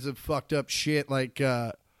kinds of fucked up shit. Like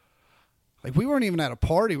we weren't even at a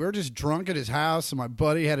party. We were just drunk at his house, and my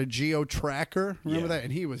buddy had a Geo tracker. Remember that?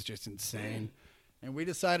 And he was just insane. And we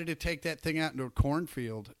decided to take that thing out into a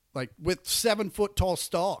cornfield, like with 7-foot tall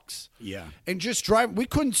stalks. Yeah. And just drive. We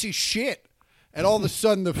couldn't see shit. And all of a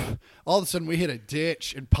sudden we hit a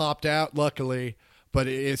ditch and popped out, luckily. But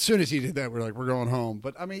as soon as he did that, we're like, we're going home.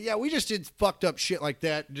 But I mean, yeah, we just did fucked up shit like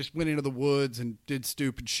that. Just went into the woods and did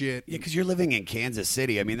stupid shit. Yeah, because you're living in Kansas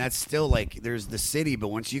City. I mean, that's still like there's the city, but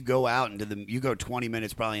once you go out you go 20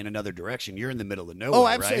 minutes probably in another direction. You're in the middle of nowhere. Oh,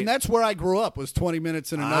 absolutely. Right? And that's where I grew up. Was 20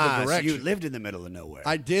 minutes in another direction. So you lived in the middle of nowhere.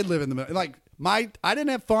 I did live in the middle. Like I didn't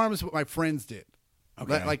have farms, but my friends did.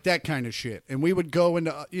 Okay. Like that kind of shit. And we would go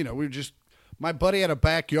into we would just. My buddy had a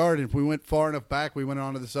backyard, and if we went far enough back, we went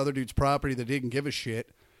onto this other dude's property that didn't give a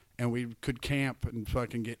shit. And we could camp and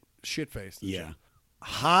fucking get shit-faced. Yeah. Shit.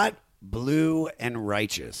 Hot, Blue, and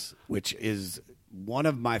Righteous, which is one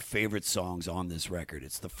of my favorite songs on this record.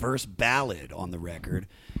 It's the first ballad on the record.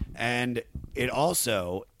 And it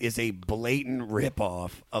also is a blatant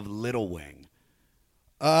ripoff of Little Wing.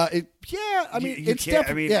 It's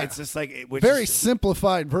definitely. Yeah. It's just like very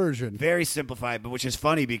simplified version. Very simplified, but which is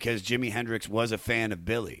funny because Jimi Hendrix was a fan of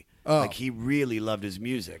Billy. Oh. Like he really loved his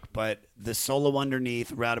music, but the solo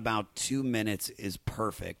underneath, around about 2 minutes, is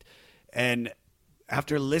perfect. And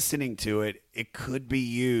after listening to it, it could be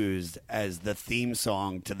used as the theme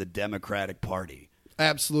song to the Democratic Party.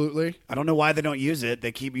 Absolutely. I don't know why they don't use it.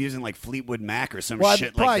 They keep using like Fleetwood Mac or some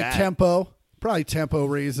shit probably like that. Probably tempo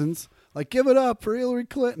reasons. Like, give it up for Hillary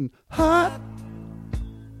Clinton. Hot,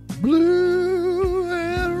 blue,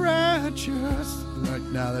 and righteous. Like,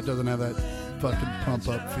 no, that doesn't have that fucking pump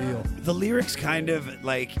up feel. The lyrics kind of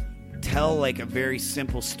like tell like a very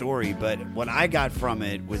simple story, but what I got from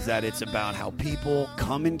it was that it's about how people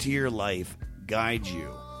come into your life, guide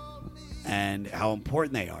you, and how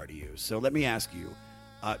important they are to you. So let me ask you,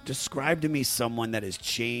 describe to me someone that has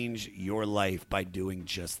changed your life by doing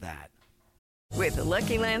just that. With the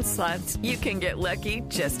Lucky Land Slots, you can get lucky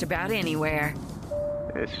just about anywhere.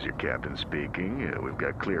 This is your captain speaking. We've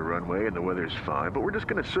got clear runway and the weather's fine, but we're just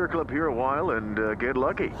going to circle up here a while and get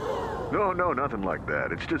lucky. No, nothing like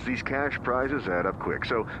that. It's just these cash prizes add up quick.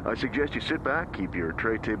 So I suggest you sit back, keep your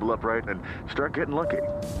tray table upright, and start getting lucky.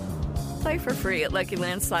 Play for free at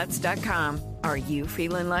LuckyLandSlots.com. Are you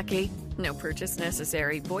feeling lucky? No purchase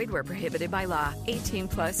necessary. Void where prohibited by law.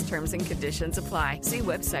 18+ terms and conditions apply. See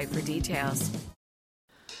website for details.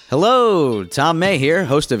 Hello, Tom May here,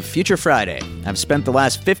 host of Future Friday. I've spent the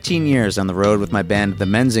last 15 years on the road with my band, The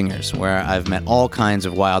Menzingers, where I've met all kinds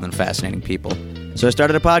of wild and fascinating people. So I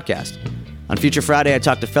started a podcast. On Future Friday, I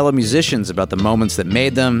talk to fellow musicians about the moments that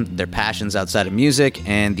made them, their passions outside of music,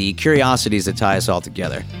 and the curiosities that tie us all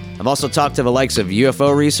together. I've also talked to the likes of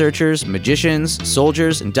UFO researchers, magicians,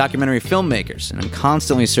 soldiers, and documentary filmmakers, and I'm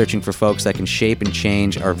constantly searching for folks that can shape and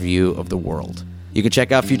change our view of the world. You can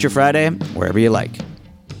check out Future Friday wherever you like.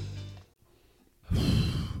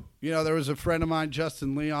 You know, there was a friend of mine,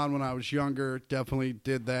 Justin Leon, when I was younger, definitely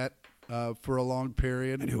did that for a long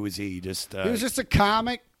period. And who was he? He was just a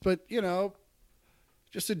comic, but, you know,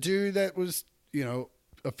 just a dude that was, you know,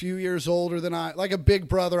 a few years older than I, like a big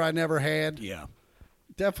brother I never had. Yeah.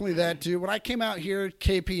 Definitely that dude. When I came out here,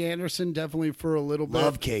 KP Anderson, definitely for a little bit.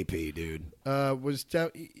 Love KP, dude.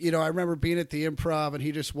 You know, I remember being at the Improv, and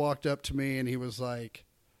he just walked up to me, and he was like,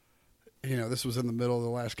 you know, this was in the middle of the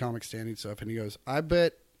last comic standing stuff, and he goes,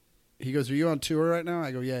 he goes, are you on tour right now?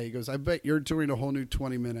 I go, yeah. He goes, I bet you're doing a whole new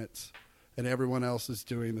 20 minutes and everyone else is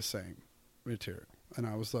doing the same material. And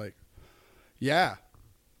I was like, yeah,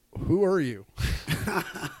 who are you?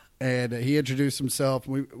 And he introduced himself.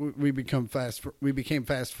 We became fast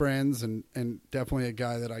friends and definitely a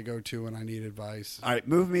guy that I go to when I need advice. All right,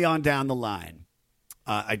 move me on down the line.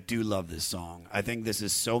 I do love this song. I think this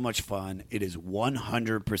is so much fun. It is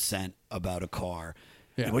 100% about a car.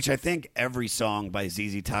 Yeah. Which I think every song by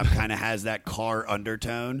ZZ Top kind of has that car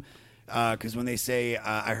undertone. Because when they say,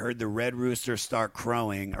 I heard the red rooster start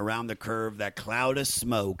crowing around the curve, that cloud of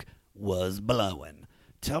smoke was blowing.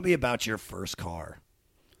 Tell me about your first car.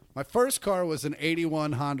 My first car was an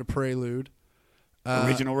 81 Honda Prelude.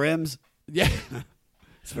 Original rims? Yeah.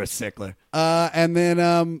 It's for a sickler. And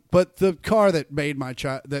then, but the car that made my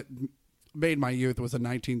youth was a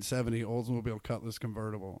 1970 Oldsmobile Cutlass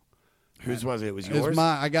convertible. Whose was it? It was yours? It was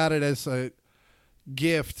I got it as a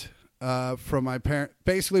gift from my parents.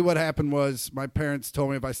 Basically, what happened was my parents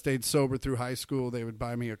told me if I stayed sober through high school, they would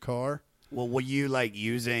buy me a car. Well, were you like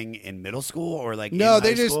using in middle school or like no? In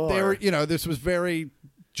high school, they were. You know, this was very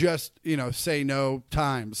just say no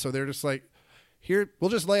times. So they're just like, here,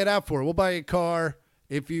 we'll just lay it out for you. We'll buy you a car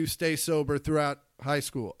if you stay sober throughout high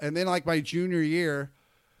school. And then like my junior year,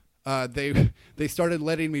 they started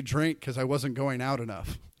letting me drink because I wasn't going out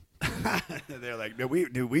enough. They're like,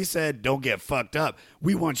 we said don't get fucked up.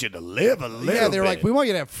 We want you to live a little. Yeah, they're bit. like, we want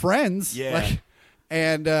you to have friends.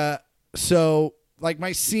 Yeah, so like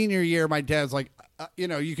my senior year, my dad's like,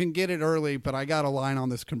 you can get it early, but I got a line on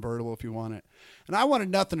this convertible if you want it. And I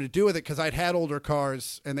wanted nothing to do with it because I'd had older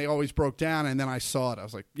cars and they always broke down. And then I saw it. I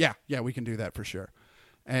was like, yeah, we can do that for sure.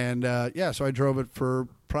 And so I drove it for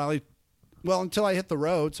probably. Well, until I hit the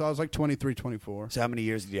road, so I was like 23, 24. So how many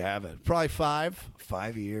years did you have it? Probably 5.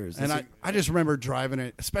 5 years. And I just remember driving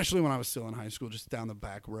it, especially when I was still in high school, just down the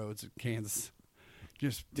back roads of Kansas.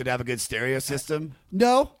 Did it have a good stereo system?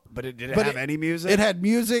 No. But did it have any music? It had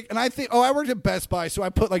music, and I worked at Best Buy, so I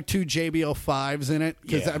put like 2 JBL 5s in it,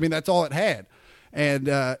 because, I mean, that's all it had. And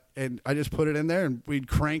I just put it in there, and we'd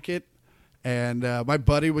crank it. And my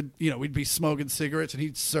buddy would, we'd be smoking cigarettes, and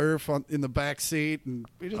he'd surf in the back seat, and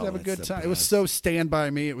we'd just have a good time. It was so Stand By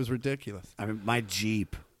Me, it was ridiculous. I mean, my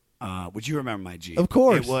Jeep. Would you remember my Jeep? Of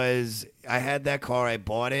course. I had that car. I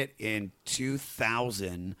bought it in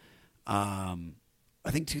 2000. I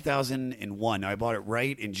think 2001. I bought it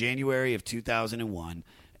right in January of 2001,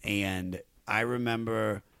 and I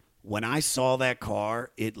remember when I saw that car,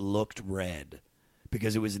 it looked red.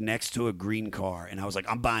 Because it was next to a green car, and I was like,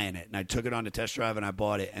 I'm buying it. And I took it on the test drive, and I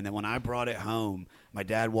bought it. And then when I brought it home, my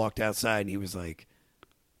dad walked outside, and he was like,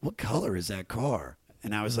 what color is that car?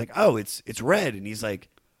 And I was like, oh, it's red. And he's like,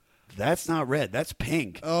 that's not red. That's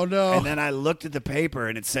pink. Oh, no. And then I looked at the paper,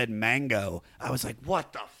 and it said mango. I was like,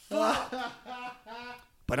 what the fuck?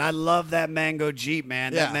 But I love that mango Jeep,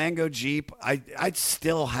 man. Yeah. That mango Jeep, I'd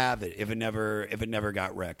still have it if it never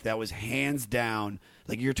got wrecked. That was hands down.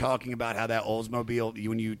 Like you're talking about how that Oldsmobile,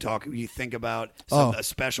 when you think about a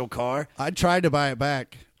special car. I tried to buy it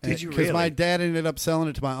back. Did you really? Because my dad ended up selling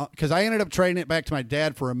it to because I ended up trading it back to my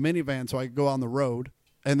dad for a minivan so I could go on the road.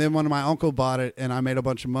 And then when my uncle bought it and I made a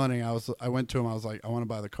bunch of money, I went to him. I was like, I want to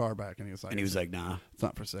buy the car back, and he was like, nah, it's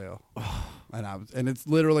not for sale. And it's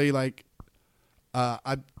literally like,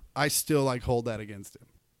 I still like hold that against him.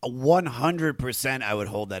 100%, I would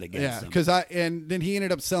hold that against him. Because and then he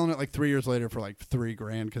ended up selling it like 3 years later for like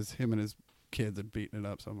 $3,000 because him and his kids had beaten it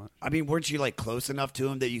up so much. I mean, weren't you like close enough to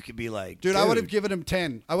him that you could be like, dude, I would have given him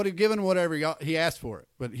 10. I would have given whatever he asked for it,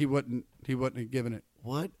 but he wouldn't have given it.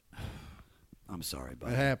 What? I'm sorry,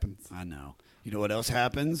 buddy. It happens. I know. You know what else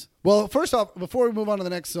happens? Well, first off, before we move on to the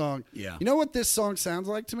next song, Yeah. you know what this song sounds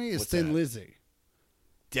like to me? Is What's Thin that? Lizzy.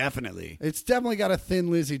 Definitely. It's definitely got a Thin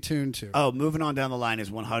Lizzy tune to it. Oh, moving on down the line is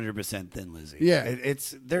 100% Thin Lizzy. Yeah.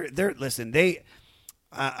 It's they're listen,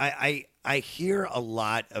 I hear a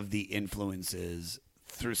lot of the influences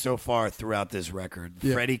throughout this record.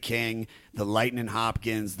 Yeah. Freddie King, the Lightning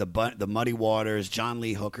Hopkins, the Muddy Waters, John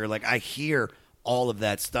Lee Hooker. Like, I hear all of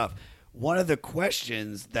that stuff. One of the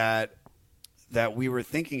questions that we were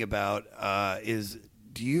thinking about is,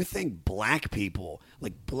 do you think black people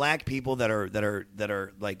that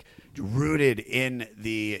are like rooted in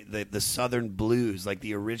the Southern blues, like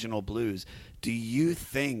the original blues, do you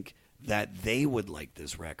think that they would like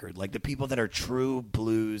this record? Like the people that are true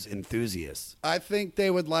blues enthusiasts? I think they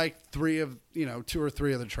would like 2 or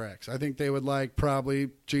 3 of the tracks. I think they would like probably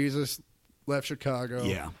Jesus Left Chicago.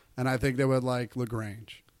 Yeah. And I think they would like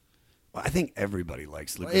LaGrange. Well, I think everybody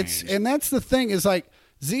likes LaGrange. And that's the thing is like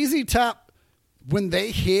ZZ Top, when they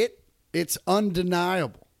hit, it's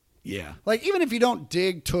undeniable. Yeah. Like, even if you don't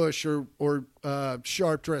dig Tush or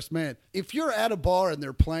Sharp Dressed Man, if you're at a bar and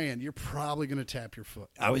they're playing, you're probably going to tap your foot.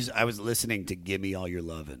 I was listening to Give Me All Your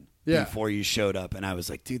Lovin' Yeah. before you showed up, and I was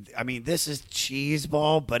like, dude, I mean, this is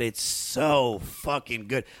cheeseball, but it's so fucking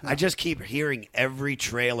good. I just keep hearing every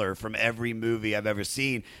trailer from every movie I've ever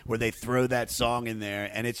seen where they throw that song in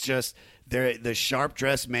there, and it's just the Sharp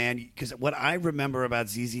Dressed Man. Because what I remember about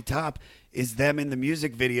ZZ Top is them in the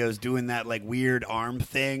music videos doing that like weird arm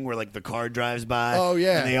thing where like the car drives by. Oh,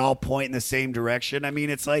 yeah. And they all point in the same direction. I mean,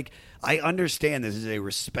 it's like, I understand this is a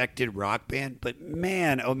respected rock band, but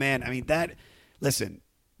man, oh man, I mean listen,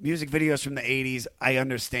 music videos from the 80s, I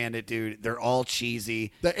understand it, dude. They're all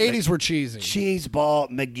cheesy. The 80s were cheesy.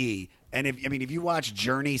 Cheeseball McGee. And if you watch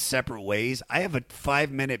Journey Separate Ways, I have a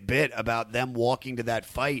 5-minute bit about them walking to that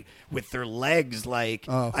fight with their legs like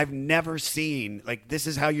I've never seen. Like, this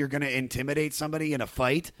is how you're going to intimidate somebody in a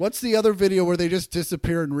fight? What's the other video where they just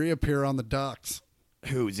disappear and reappear on the docks?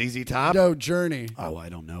 Who, ZZ Top? No, Journey. Oh, I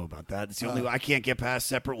don't know about that. It's the only I can't get past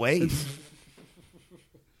Separate Ways.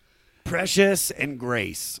 Precious and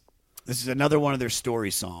Grace. This is another one of their story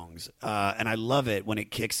songs, and I love it when it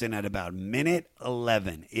kicks in at about minute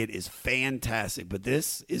 11. It is fantastic, but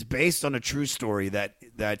this is based on a true story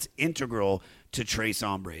that's integral to Tres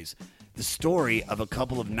Hombres. The story of a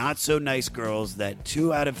couple of not-so-nice girls that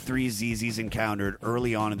 2 out of 3 ZZs encountered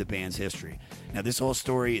early on in the band's history. Now, this whole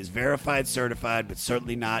story is verified, certified, but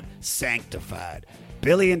certainly not sanctified.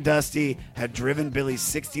 Billy and Dusty had driven Billy's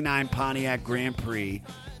 69 Pontiac Grand Prix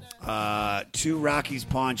to Rocky's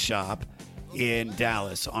pawn shop in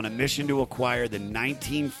Dallas on a mission to acquire the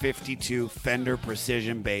 1952 Fender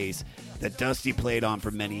Precision bass that Dusty played on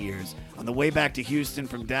for many years. On the way back to Houston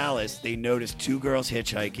from Dallas, they noticed 2 girls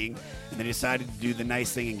hitchhiking, and they decided to do the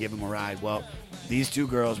nice thing and give them a ride. Well, these 2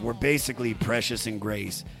 girls were basically Precious and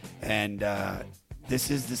Grace, and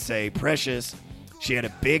this is to say, Precious, she had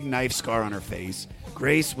a big knife scar on her face.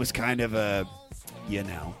 Grace was kind of a,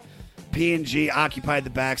 P&G occupied the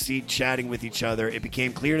backseat, chatting with each other. It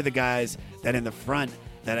became clear to the guys that in the front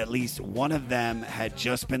that at least one of them had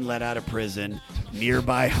just been let out of prison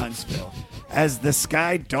nearby Huntsville. As the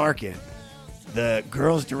sky darkened, the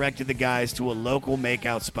girls directed the guys to a local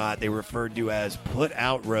makeout spot they referred to as Put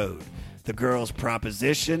Out Road. The girls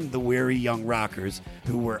propositioned the weary young rockers,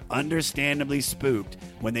 who were understandably spooked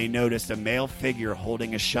when they noticed a male figure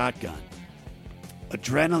holding a shotgun.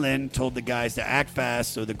 Adrenaline told the guys to act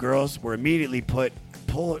fast, so the girls were immediately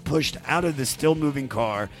pushed out of the still-moving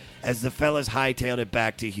car as the fellas hightailed it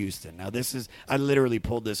back to Houston. Now, I literally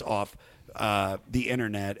pulled this off the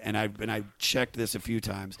internet, and I checked this a few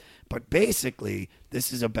times. But basically,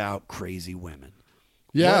 this is about crazy women.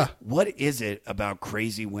 Yeah. What is it about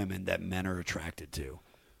crazy women that men are attracted to?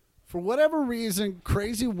 For whatever reason,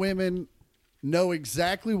 crazy women know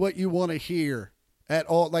exactly what you want to hear at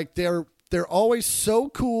all. Like, they're always so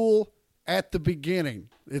cool at the beginning.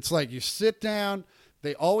 It's like you sit down.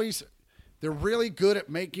 They're really good at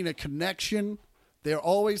making a connection. They're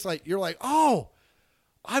always like, you're like, oh,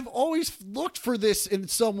 I've always looked for this in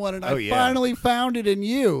someone, and I finally found it in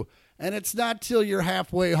you. And it's not till you're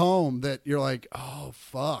halfway home that you're like, oh,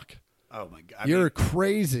 fuck. Oh, my God. You're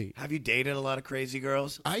crazy. Have you dated a lot of crazy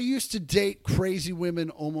girls? I used to date crazy women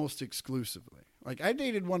almost exclusively. Like, I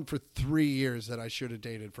dated one for 3 years that I should have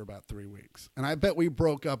dated for about 3 weeks. And I bet we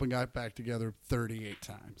broke up and got back together 38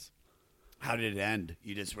 times. How did it end?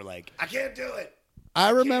 You just were like, I can't do it. I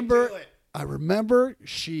remember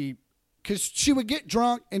because she would get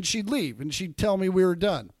drunk and she'd leave and she'd tell me we were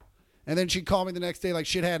done. And then she'd call me the next day like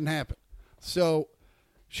shit hadn't happened. So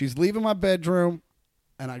she's leaving my bedroom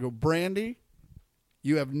and I go, Brandy,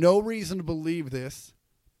 you have no reason to believe this,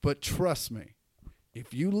 but trust me,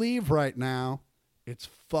 if you leave right now, it's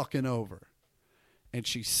fucking over. And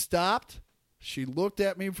she stopped. She looked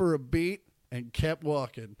at me for a beat and kept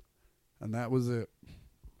walking. And that was it.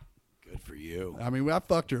 Good for you. I mean, I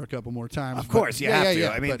fucked her a couple more times. Of course, you have to. Yeah,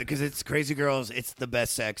 I mean, because it's Crazy Girls, it's the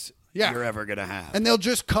best sex you're ever going to have. And they'll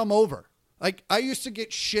just come over. Like, I used to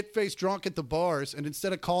get shit-faced drunk at the bars, and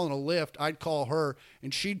instead of calling a lift, I'd call her,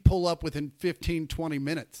 and she'd pull up within 15, 20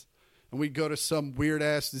 minutes. And we'd go to some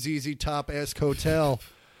weird-ass ZZ Top-esque hotel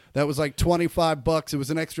that was like $25. It was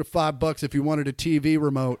an extra $5 if you wanted a TV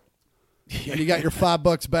remote. And you got your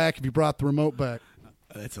 $5 back if you brought the remote back.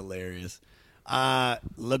 That's hilarious.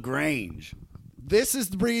 LaGrange. This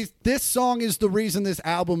song is the reason this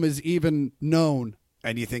album is even known.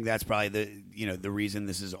 And you think that's probably the reason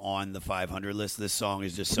this is on the 500 list? This song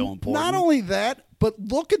is just so important. Not only that, but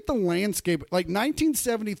look at the landscape. Like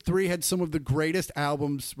 1973 had some of the greatest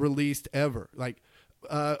albums released ever. Like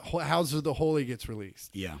House of the Holy gets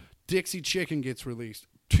released. Yeah. Dixie Chicken gets released.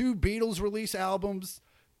 2 Beatles release albums.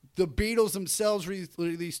 The Beatles themselves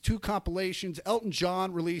released 2 compilations. Elton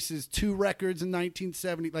John releases 2 records in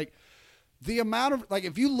 1970. Like, the amount of, like,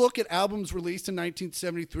 if you look at albums released in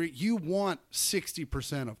 1973, you want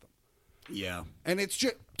 60% of them. Yeah. And it's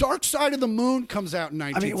just, Dark Side of the Moon comes out in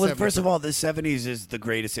 1973. I mean, well, first of all, the 70s is the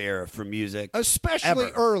greatest era for music. Especially ever.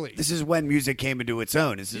 early. This is when music came into its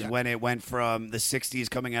own. This is when it went from the 60s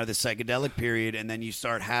coming out of the psychedelic period, and then you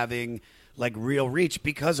start having like real reach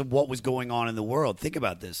because of what was going on in the world. Think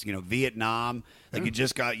about this, Vietnam, like you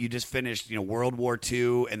just finished, World War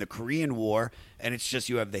II and the Korean War, and it's just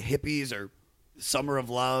you have the hippies or Summer of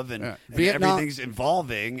Love and everything's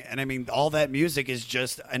evolving, and I mean all that music is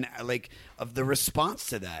just of the response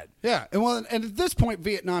to that. Yeah, and at this point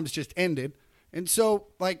Vietnam's just ended, and so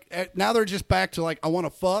now they're just back to I want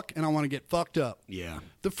to fuck and I want to get fucked up. Yeah,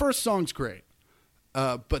 the first song's great.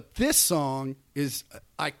 But this song is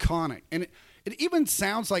iconic, and it even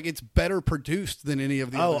sounds like it's better produced than any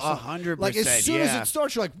of the other songs. 100%. Like, as soon as it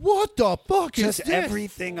starts, you're like, what the fuck is just this?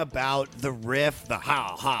 Everything about the riff, the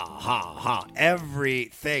ha, ha, ha, ha,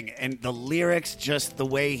 everything. And the lyrics, just the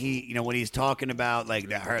way he, when he's talking about, I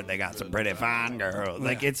heard they got some pretty fine girls.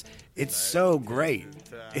 Like, it's so great.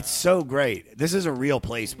 It's so great. This is a real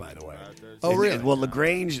place, by the way. Oh, really? Well,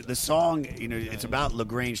 LaGrange, the song, it's about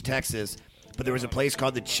LaGrange, Texas. But there was a place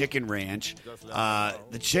called the Chicken Ranch.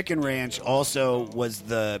 The Chicken Ranch also was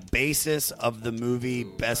the basis of the movie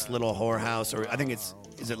Best Little Whorehouse, or I think is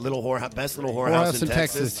it Little Whorehouse, Best Little Whorehouse in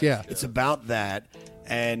Texas? Yeah, it's about that,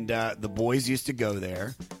 and the boys used to go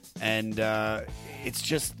there, and it's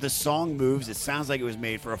just the song moves. It sounds like it was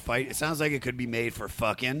made for a fight. It sounds like it could be made for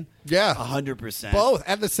fucking. Yeah, 100%. Both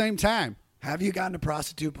at the same time. Have you gotten a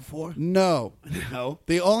prostitute before? No. No.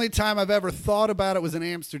 The only time I've ever thought about it was in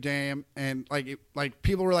Amsterdam, and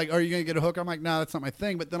people were like, "Are you going to get a hooker?" I'm like, "No, that's not my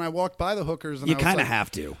thing." But then I walked by the hookers, and you kind of have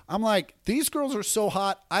to. I'm like, these girls are so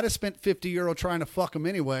hot. I'd have spent €50 trying to fuck them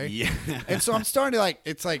anyway. Yeah. And so I'm starting to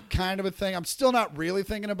it's kind of a thing. I'm still not really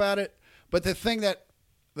thinking about it, but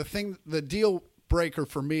the deal breaker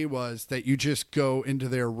for me was that you just go into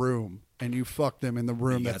their room and you fuck them in the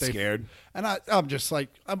room. You got scared, and I'm just like,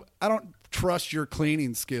 I don't trust your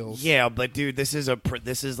cleaning skills. Yeah, but dude, this is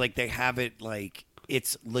they have it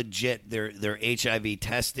it's legit. They're HIV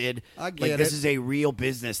tested. I get this is a real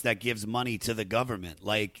business that gives money to the government.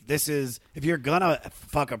 This is, if you're gonna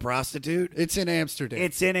fuck a prostitute, it's in Amsterdam.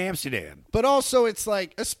 It's in Amsterdam. But also, it's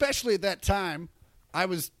especially at that time, I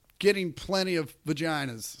was getting plenty of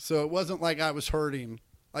vaginas, so it wasn't like I was hurting.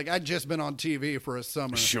 I'd just been on TV for a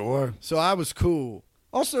summer. Sure. So I was cool.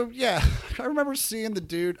 Also, yeah, I remember seeing the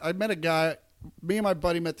dude. I met a guy. Me and my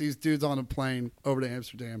buddy met these dudes on a plane over to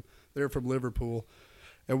Amsterdam. They were from Liverpool.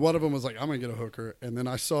 And one of them was like, I'm going to get a hooker. And then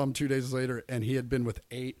I saw him 2 days later, and he had been with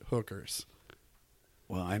 8 hookers.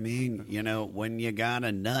 Well, I mean, when you got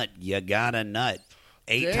a nut, you got a nut.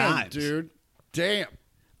 8 times. Dude. Damn.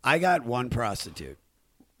 I got one prostitute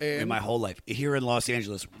in my whole life. Here in Los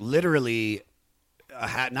Angeles, literally,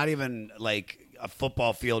 not even a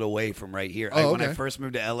football field away from right here. When I first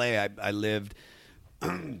moved to L.A., I lived...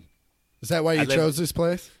 Is that why you chose this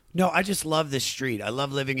place? No, I just love this street. I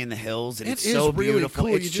love living in the hills, and it's is so really beautiful.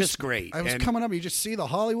 Cool. It's just great. I was coming up, you just see the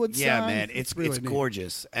Hollywood sign. Yeah, man, it's really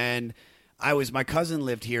gorgeous. And my cousin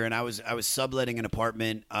lived here, and I was subletting an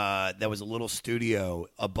apartment that was a little studio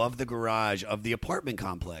above the garage of the apartment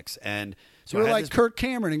complex. And so you were like Kirk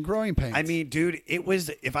Cameron in Growing Pains. I mean, dude, it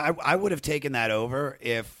was, if I would have taken that over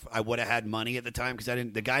if I would have had money at the time, because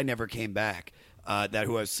the guy never came back. Who I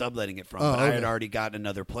was subletting it from. But I had already gotten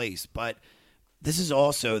another place. But This is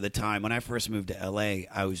also the time when I first moved to LA,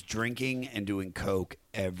 I was drinking and doing coke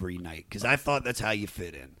every night because I thought that's how you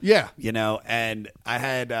fit in. Yeah. You know, and I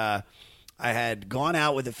had gone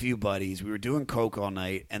out with a few buddies. We were doing coke all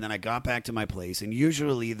night, and then I got back to my place. And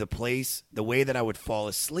usually the way that I would fall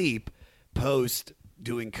asleep post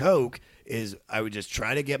doing coke is I would just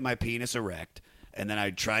try to get my penis erect, and then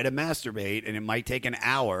I'd try to masturbate, and it might take an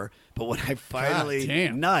hour. But when I finally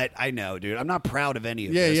nut, I know, dude, I'm not proud of any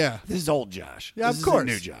of this. Yeah. This is old Josh. Yeah, this of course.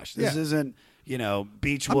 Isn't new Josh. This isn't,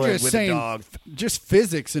 Beechwood I'm just with saying, a dog. Just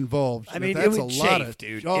physics involved. I mean, that's it would a chafe, lot of,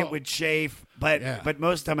 dude. Oh, It would chafe, but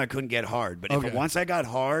most of the time I couldn't get hard. But once I got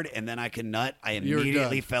hard and then I could nut, I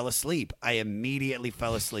immediately fell asleep.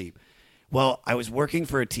 Well, I was working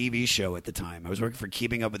for a TV show at the time. I was working for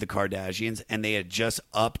Keeping Up with the Kardashians, and they had just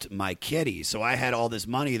upped my kitty. So I had all this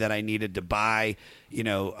money that I needed to buy,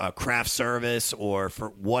 a craft service or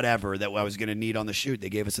for whatever that I was going to need on the shoot. They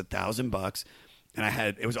gave us $1,000,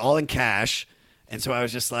 and it was all in cash. And so I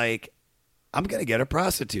was just like, I'm going to get a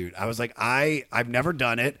prostitute. I was like, I've never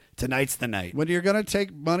done it. Tonight's the night. When you're going to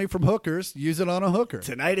take money from hookers, use it on a hooker.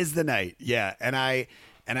 Tonight is the night. Yeah. And I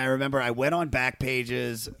remember I went on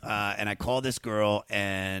Backpages and I called this girl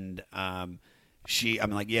and I'm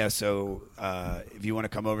like, yeah, so if you want to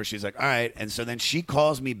come over, she's like, all right. And so then she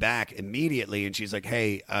calls me back immediately and she's like,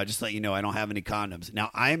 hey, just to let you know, I don't have any condoms. Now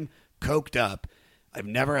I'm coked up. I've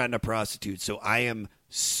never had a prostitute, so I am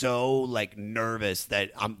so like nervous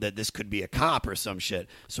that this could be a cop or some shit.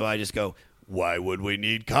 So I just go, why would we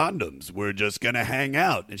need condoms? We're just going to hang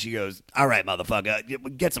out. And she goes, all right,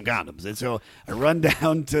 motherfucker, get some condoms. And so I run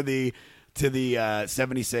down to the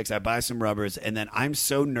 76. I buy some rubbers. And then I'm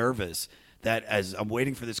so nervous that as I'm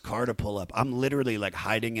waiting for this car to pull up, I'm literally like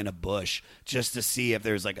hiding in a bush just to see if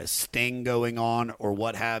there's like a sting going on or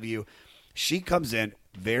what have you. She comes in,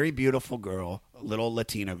 very beautiful girl, little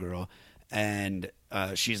Latina girl. And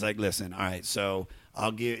she's like, listen, all right, so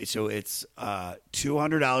it's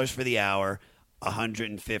 $200 for the hour,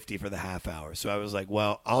 $150 for the half hour. So I was like,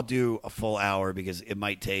 well, I'll do a full hour because it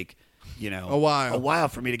might take, a while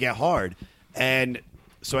for me to get hard. And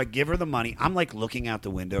so I give her the money. I'm like looking out the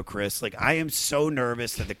window, Chris. Like I am so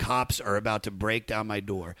nervous that the cops are about to break down my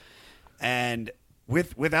door. And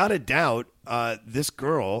without a doubt, this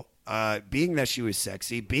girl, being that she was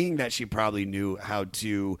sexy, being that she probably knew how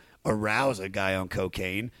to arouse a guy on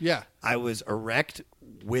cocaine. Yeah. I was erect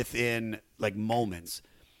within like moments.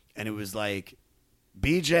 And it was like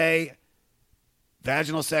BJ,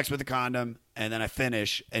 vaginal sex with a condom. And then I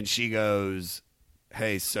finish and she goes,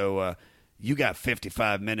 hey, so you got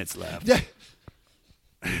 55 minutes left. Yeah.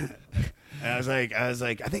 And I was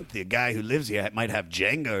like, I think the guy who lives here might have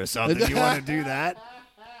Jenga or something. Do you want to do that?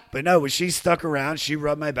 But no, when she stuck around, she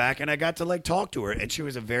rubbed my back, and I got to, like, talk to her. And she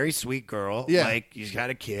was a very sweet girl. Yeah. Like, she's got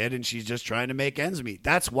a kid, and she's just trying to make ends meet.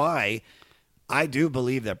 That's why I do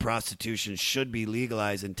believe that prostitution should be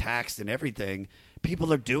legalized and taxed and everything.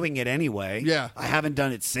 People are doing it anyway. Yeah. I haven't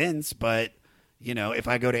done it since, but, if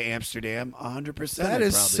I go to Amsterdam, 100%. That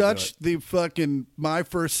is such the fucking my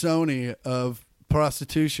first Sony of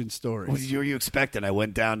prostitution stories. What were you expecting? I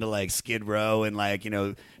went down to like Skid Row and like,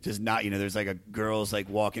 just not, there's like a girls like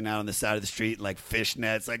walking out on the side of the street, like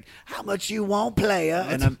fishnets, like how much you want, player?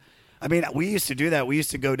 And we used to do that. We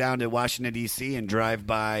used to go down to Washington, D.C. and drive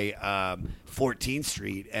by 14th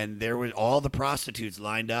Street and there were all the prostitutes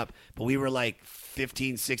lined up, but we were like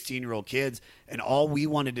 15, 16-year-old kids, and all we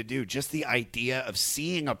wanted to do, just the idea of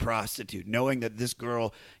seeing a prostitute, knowing that this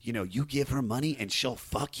girl, you give her money and she'll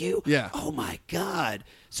fuck you. Yeah. Oh my God.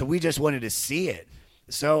 So we just wanted to see it.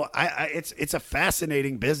 So it's a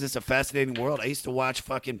fascinating business, a fascinating world. I used to watch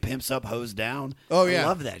fucking Pimps Up, Hoes Down. Oh yeah. I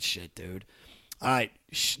love that shit, dude. All right.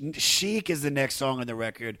 Chic is the next song on the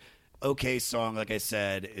record. Okay song, like I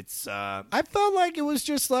said. It's I felt like it was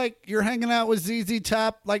just like you're hanging out with ZZ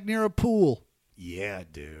Top like near a pool. Yeah,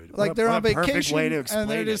 dude. Like they're on vacation, perfect way to explain and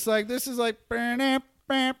they're just like, this is like. But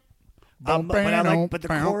the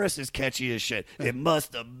chorus is catchy as shit. It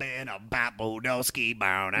must have been a Bapodoski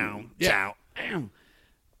bow down. Yeah.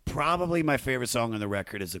 Probably my favorite song on the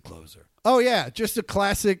record is The Closer. Oh yeah, just a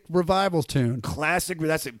classic revival tune. Classic.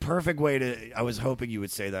 That's a perfect way to. I was hoping you would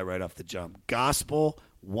say that right off the jump. Gospel,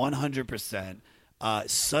 100%.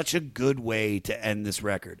 Such a good way to end this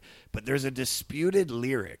record. But there's a disputed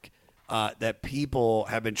lyric that people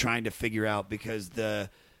have been trying to figure out because the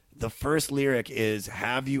first lyric is,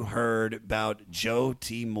 have you heard about Joe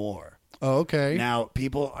T. Moore? Oh, okay. Now,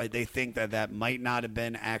 people, they think that might not have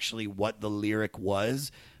been actually what the lyric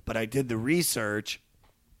was, but I did the research.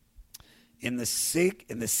 In the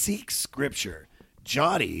Sikh scripture,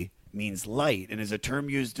 Jati means light and is a term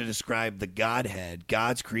used to describe the Godhead,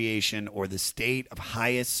 God's creation, or the state of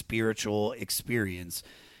highest spiritual experience.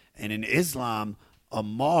 And in Islam,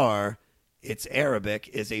 Amar, it's Arabic,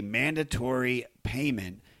 is a mandatory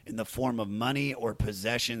payment in the form of money or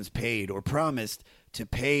possessions paid or promised to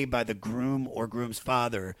pay by the groom or groom's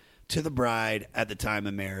father to the bride at the time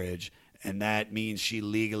of marriage. And that means she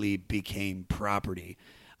legally became property.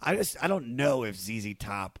 I don't know if ZZ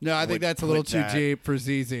Top. No, I think that's a little too deep for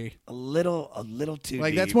ZZ. A little too deep.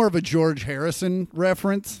 Like, that's more of a George Harrison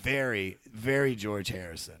reference. Very, very George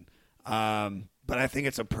Harrison. But I think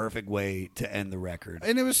it's a perfect way to end the record.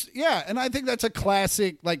 And it was, yeah, and I think that's a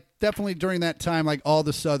classic, like, definitely during that time, like, all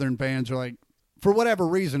the Southern bands are like, for whatever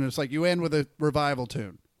reason, it's like you end with a revival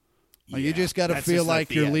tune. Like, you just got to feel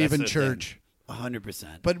like you're leaving church.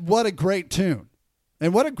 100%. But what a great tune.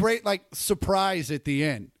 And what a great, like, surprise at the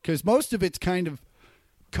end. Because most of it's kind of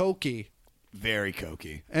cokey. Very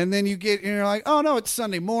cokey. And then you're like, oh, no, it's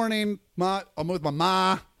Sunday morning. I'm with my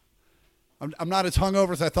ma. I'm not as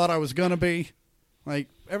hungover as I thought I was going to be. Like,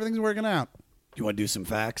 everything's working out. You want to do some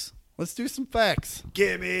facts? Let's do some facts.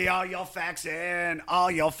 Give me all your facts and all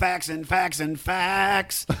your facts and facts and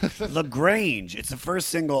facts. LaGrange. It's the first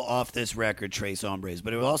single off this record, Tres Hombres,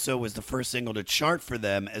 but it also was the first single to chart for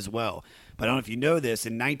them as well. But I don't know if you know this.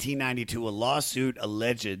 In 1992, a lawsuit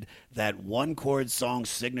alleged that One Chord song's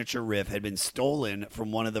signature riff had been stolen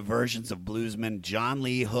from one of the versions of bluesman John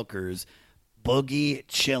Lee Hooker's Boogie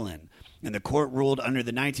Chillin'. And the court ruled under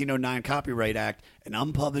the 1909 Copyright Act, an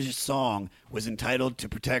unpublished song was entitled to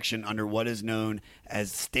protection under what is known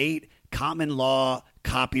as state common law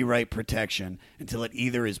copyright protection until it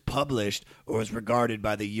either is published or is regarded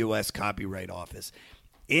by the U.S. Copyright Office.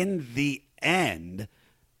 In the end,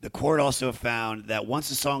 the court also found that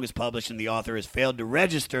once a song is published and the author has failed to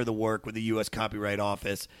register the work with the U.S. Copyright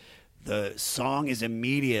Office, the song is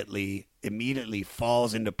immediately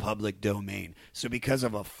falls into public domain. So because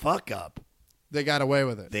of a fuck up, they got away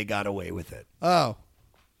with it. Oh.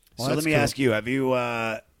 Well, so let me ask you, have you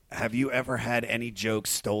ever had any jokes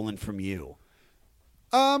stolen from you?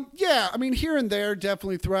 Yeah, I mean, here and there,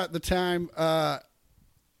 definitely throughout the time. The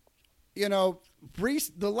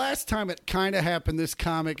last time it kind of happened, this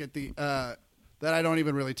comic at the that I don't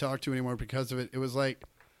even really talk to anymore because of it. It was like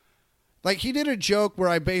he did a joke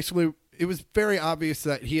where it was very obvious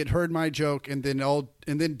that he had heard my joke and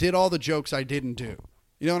then did all the jokes I didn't do.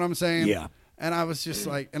 You know what I'm saying? Yeah. And I was just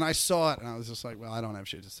like, and I saw it and I was just like, well, I don't have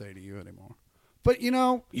shit to say to you anymore. But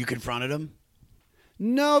you confronted him?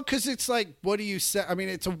 No, because it's like, what do you say? I mean,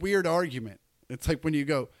 it's a weird argument. It's like when you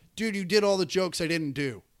go, dude, you did all the jokes I didn't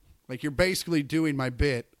do. Like, you're basically doing my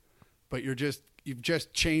bit, but you've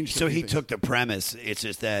just changed. So he took the premise. It's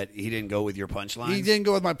just that he didn't go with your punchlines? He didn't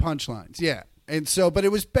go with my punchlines, yeah. And so, but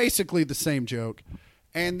it was basically the same joke.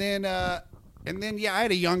 And then, yeah, I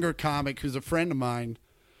had a younger comic who's a friend of mine,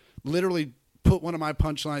 literally put one of my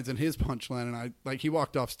punchlines in his punchline, and he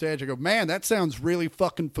walked off stage. I go, man, that sounds really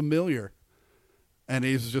fucking familiar. And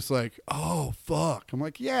he's just like, oh, fuck. I'm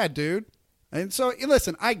like, yeah, dude. And so,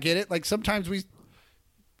 listen, I get it. Like, sometimes we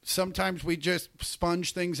just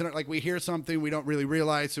sponge things, and like we hear something, we don't really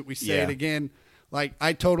realize it. We say it again. Like,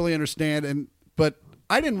 I totally understand. But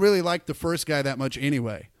I didn't really like the first guy that much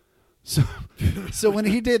anyway. So when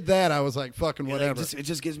he did that, I was like, fucking whatever. It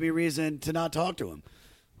just gives me a reason to not talk to him.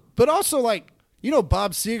 But also, like,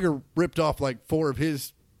 Bob Seger ripped off like 4 of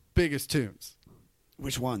his biggest tunes.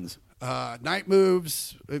 Which ones? Night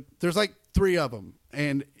Moves. There's like 3 of them.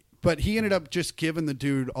 But he ended up just giving the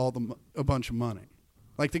dude a bunch of money.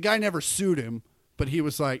 Like, the guy never sued him, but he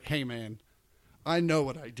was like, hey, man, I know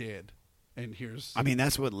what I did. And here's... I mean,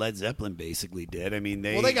 that's what Led Zeppelin basically did. I mean,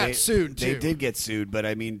 they got sued, too. They did get sued, but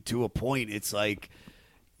I mean, to a point, it's like,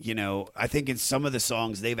 I think in some of the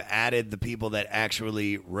songs, they've added the people that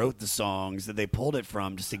actually wrote the songs that they pulled it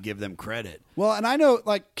from just to give them credit. Well, and I know,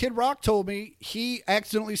 like, Kid Rock told me he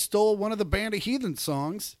accidentally stole one of the Band of Heathen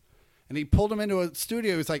songs, and he pulled him into a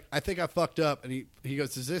studio. He's like, I think I fucked up. And he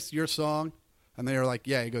goes, is this your song? And they were like,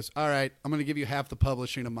 yeah. He goes, all right, I'm going to give you half the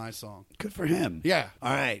publishing of my song. Good for him. Yeah.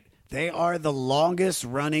 All right. They are the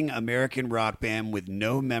longest-running American rock band with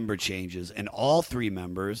no member changes, and all 3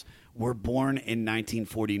 members were born in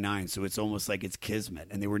 1949, so it's almost like it's kismet.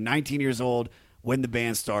 And they were 19 years old when the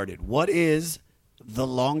band started. What is the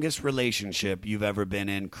longest relationship you've ever been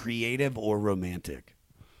in, creative or romantic?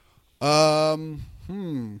 I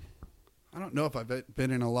don't know if I've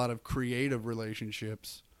been in a lot of creative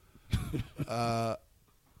relationships. Yeah,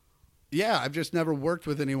 I've just never worked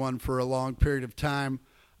with anyone for a long period of time.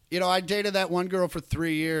 I dated that one girl for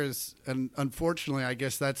 3 years, and unfortunately, I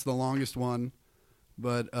guess that's the longest one.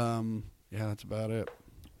 But, yeah, that's about it.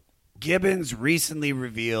 Gibbons recently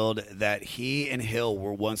revealed that he and Hill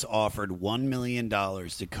were once offered $1 million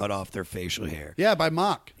to cut off their facial hair. Yeah, by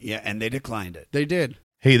Mock. Yeah, and they declined it. They did.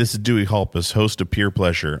 Hey, this is Dewey Halpus, host of Pure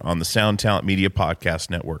Pleasure on the Sound Talent Media Podcast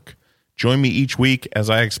Network. Join me each week as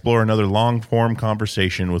I explore another long-form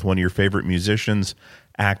conversation with one of your favorite musicians,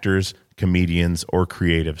 actors, comedians, or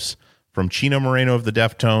creatives. From Chino Moreno of the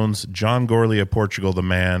Deftones, John Gorley of Portugal the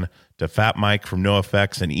Man, to Fat Mike from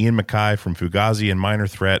NoFX and Ian MacKaye from Fugazi and Minor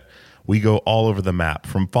Threat, we go all over the map.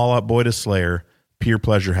 From Fall Out Boy to Slayer, Pure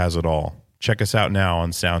Pleasure has it all. Check us out now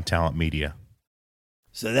on Sound Talent Media.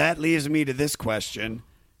 So that leaves me to this question.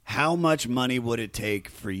 How much money would it take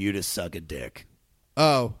for you to suck a dick?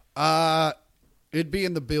 Oh, it'd be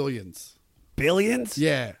in the billions. Billions?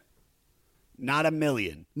 Yeah. Not $1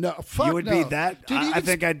 million. No, fuck You would no. be that? Dude, I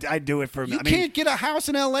think I'd do it for... You can't get a house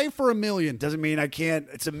in L.A. for $1 million. Doesn't mean I can't.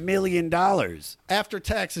 It's $1 million. After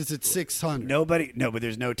taxes, it's $600. No, but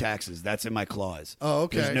there's no taxes. That's in my clause. Oh,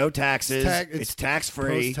 okay. There's no taxes. It's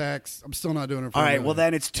tax-free. Post-tax. I'm still not doing it for All $1 right, million. well,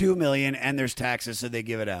 then it's $2 million, and there's taxes, so they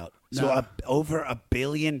give it out. No. So over $1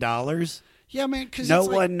 billion? Yeah, man, because no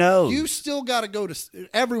one knows. You still got to go to...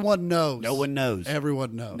 Everyone knows. No one knows.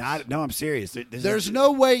 Everyone knows. No, I'm serious. There's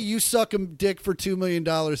no way you suck a dick for $2 million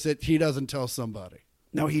that he doesn't tell somebody.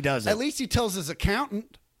 No, he doesn't. At least he tells his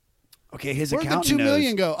accountant. Okay, his Where'd accountant the $2 knows.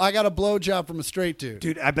 million go? I got a blowjob from a straight dude.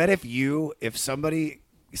 Dude, I bet if somebody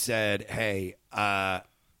said, "Hey, I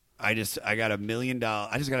got $1 million.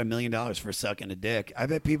 I just got $1 million for sucking a dick," I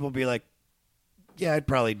bet people would be like, "Yeah, I'd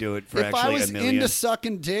probably do it for if actually I was $1 million." into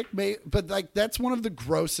sucking dick, but like that's one of the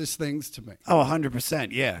grossest things to me. Oh, 100%.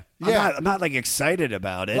 Yeah. I'm not like excited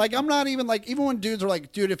about it. Like I'm not even like even when dudes are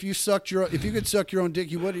like, "Dude, if you could suck your own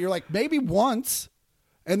dick, you would." You're like, maybe once,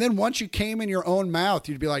 and then once you came in your own mouth,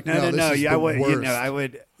 you'd be like, "No, this is yeah, the I would. worst." I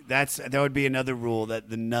would. That would be another rule that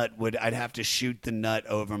the nut would. I'd have to shoot the nut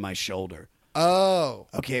over my shoulder. Oh,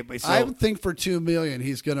 okay. But so, I would think for $2 million,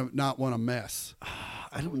 he's gonna not want to mess.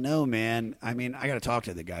 I don't know, man. I mean, I got to talk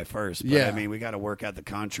to the guy first. But Yeah. I mean, we got to work out the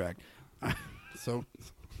contract. So,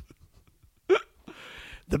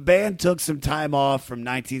 the band took some time off from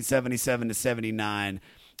 1977 to 79,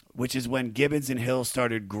 which is when Gibbons and Hill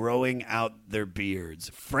started growing out their beards.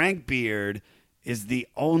 Frank Beard is the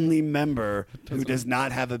only member who does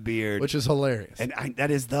not have a beard, which is hilarious. And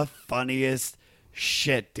that is the funniest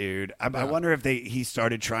shit, dude. I wonder if he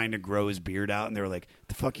started trying to grow his beard out, and they were like,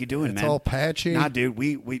 "The fuck you doing, man? It's all patchy." Nah, dude.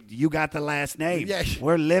 You got the last name. Yeah,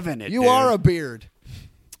 we're living it. You dude. are a beard.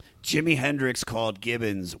 Jimi Hendrix called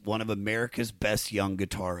Gibbons one of America's best young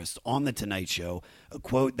guitarists on The Tonight Show, a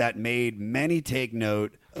quote that made many take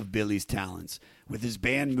note of Billy's talents. With his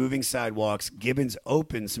band Moving Sidewalks, Gibbons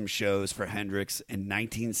opened some shows for Hendrix in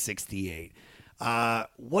 1968.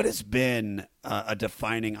 What has been a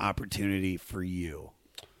defining opportunity for you?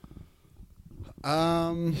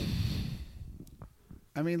 I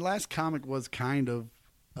mean, Last Comic was kind of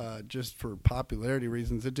just for popularity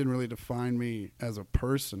reasons. It didn't really define me as a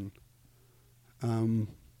person.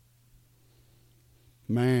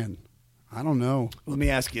 Man, I don't know. Let me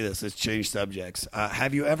ask you this. Let's change subjects.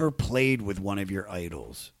 Have you ever played with one of your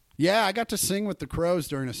idols? Yeah, I got to sing with the Crows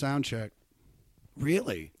during a sound check.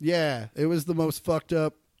 Really? Yeah, it was the most fucked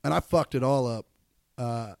up, and I fucked it all up.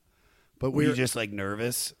 But were you just like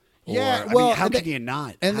nervous? Yeah, I well, mean, how can you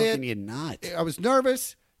not? And how can you not? I was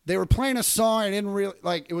nervous. They were playing a song I didn't really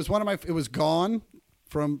like. It was it was Gone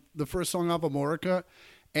from the first song off of Morica,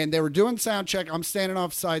 and they were doing sound check. I'm standing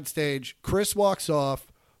off side stage. Chris walks off.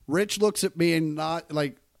 Rich looks at me and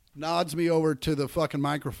nods me over to the fucking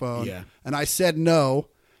microphone. Yeah. And I said no,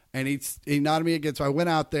 and he nodded me again. So I went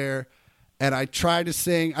out there, and I tried to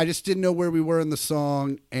sing. I just didn't know where we were in the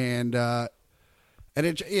song, and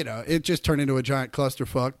it just turned into a giant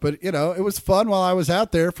clusterfuck. But it was fun while I was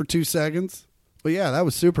out there for 2 seconds. But yeah, that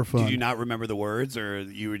was super fun. Did you not remember the words, or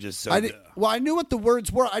you were just so? I knew what the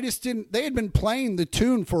words were. I just didn't. They had been playing the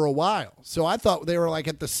tune for a while, so I thought they were like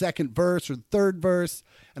at the second verse or third verse,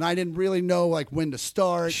 and I didn't really know like when to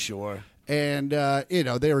start. Sure. And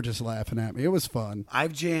they were just laughing at me. It was fun.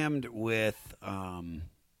 I've jammed with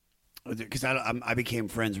because I became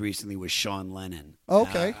friends recently with Sean Lennon.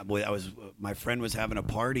 Okay. My friend was having a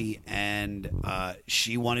party, and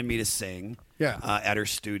she wanted me to sing. Yeah. At her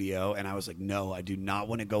studio, and I was like, no, I do not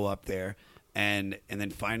want to go up there. And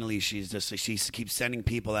then finally, she keeps sending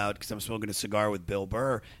people out because I'm smoking a cigar with Bill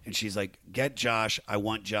Burr, and she's like, get Josh. I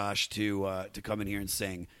want Josh to come in here and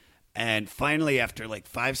sing. And finally, after like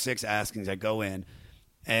 5-6 askings, I go in,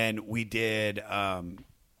 and we did.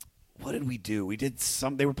 What did we do? We did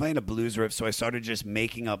they were playing a blues riff, so I started just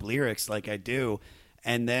making up lyrics like I do.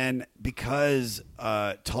 And then because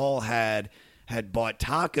Tall had had bought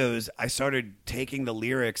tacos, I started taking the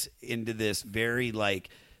lyrics into this very like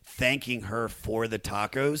thanking her for the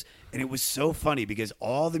tacos. And it was so funny because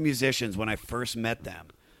all the musicians, when I first met them,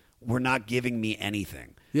 were not giving me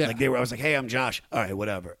anything. Yeah. Like I was like, hey, I'm Josh. All right,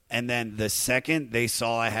 whatever. And then the second they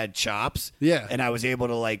saw I had chops, and I was able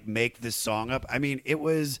to like make this song up. I mean, it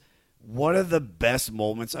was one of the best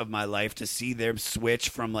moments of my life to see them switch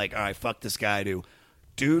from like, all right, fuck this guy to,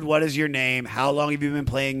 dude, what is your name? How long have you been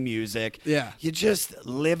playing music? Yeah. You just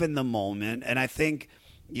live in the moment. And I think,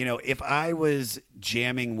 you know, if I was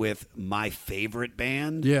jamming with my favorite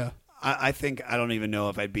band, I think I don't even know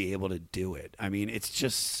if I'd be able to do it. I mean, it's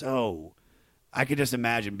just so... I could just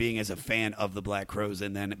imagine being as a fan of the Black Crowes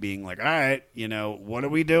and then being like, all right, you know, what are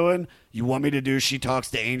we doing? You want me to do She Talks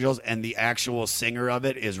to Angels and the actual singer of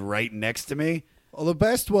it is right next to me? Well, the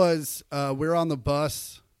best was we're on the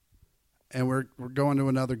bus and we're going to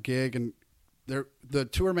another gig and the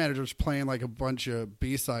tour manager's playing like a bunch of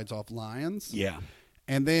B-sides off Lions. Yeah.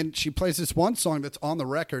 And then she plays this one song that's on the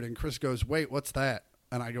record and Chris goes, wait, what's that?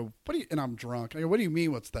 And I go, and I'm drunk. I go, what do you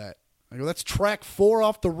mean, what's that? I go, that's track 4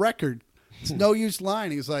 off the record. It's No Use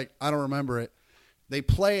Lying. He's like, I don't remember it. They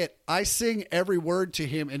play it. I sing every word to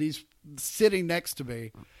him, and he's sitting next to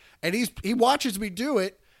me. And he watches me do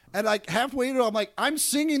it, and like halfway into it, I'm like, I'm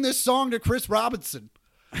singing this song to Chris Robinson.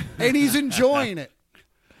 And he's enjoying it.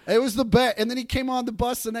 It was the best. And then he came on the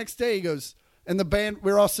bus the next day. He goes, and the band,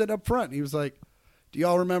 we were all sitting up front. And he was like, do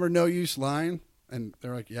y'all remember No Use Lying? And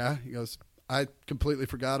they're like, yeah. He goes, I completely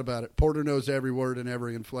forgot about it. Porter knows every word and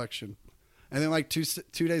every inflection. And then like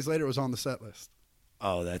two days later, it was on the set list.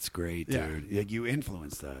 Oh, that's great, dude. Yeah. You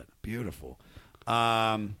influenced that. Beautiful.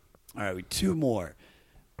 All right, 2 more.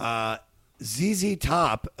 ZZ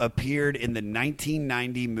Top appeared in the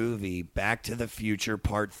 1990 movie Back to the Future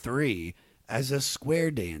Part 3 as a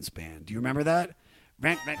square dance band. Do you remember that?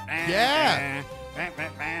 Yeah.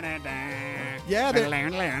 Yeah,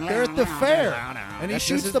 they're at the fair. And he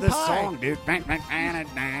shoots the pie. Song, dude.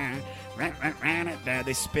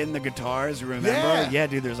 They spin the guitars, remember? Yeah,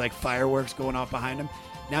 dude, there's like fireworks going off behind them.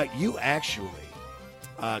 Now, you actually,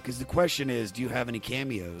 because the question is, do you have any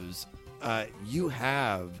cameos? You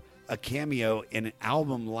have a cameo in an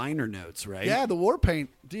album liner notes, right? Yeah, the Warpaint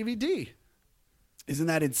DVD. Isn't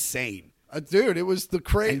that insane? Dude, it was the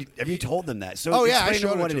crazy. Have you told them that? So I explain to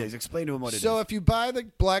showed them what it it to is. Explain to them what it is. So if you buy the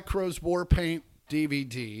Black Crowes Warpaint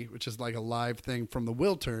DVD, which is like a live thing from the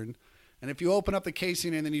Wiltern, and if you open up the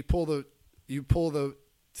casing and then you pull the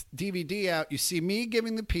DVD out, you see me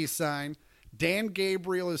giving the peace sign, Dan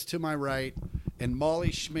Gabriel is to my right, and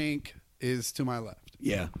Molly Schmink is to my left.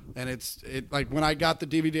 Yeah. And it's like when I got the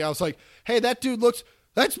DVD, I was like, hey, that dude that's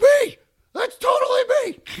me! That's totally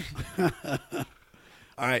me!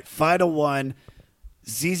 All right, final one.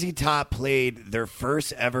 ZZ Top played their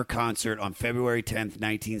first ever concert on February 10th,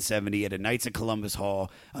 1970 at a Knights of Columbus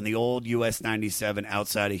Hall on the old US 97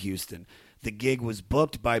 outside of Houston. The gig was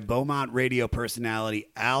booked by Beaumont radio personality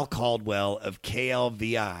Al Caldwell of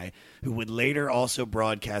KLVI, who would later also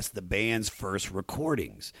broadcast the band's first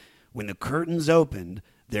recordings. When the curtains opened,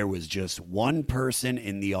 there was just one person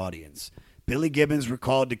in the audience. Billy Gibbons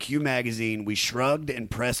recalled to Q Magazine, we shrugged and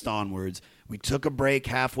pressed onwards. We took a break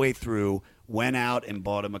halfway through, went out and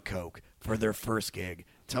bought him a Coke for their first gig.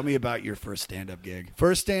 Tell me about your first stand-up gig.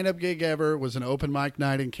 First stand-up gig ever was an open mic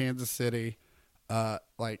night in Kansas City. I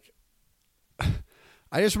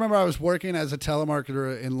just remember I was working as a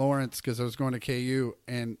telemarketer in Lawrence because I was going to KU,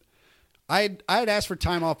 and I had asked for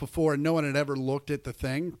time off before, and no one had ever looked at the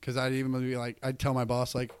thing because I'd even be like, I'd tell my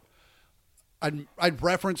boss, like, I'd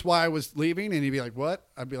reference why I was leaving, and he'd be like, what?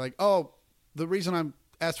 I'd be like, oh, the reason I'm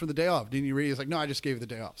asked for the day off. Didn't you read? He's like, no, I just gave you the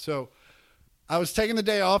day off. So I was taking the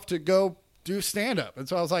day off to go do stand-up, and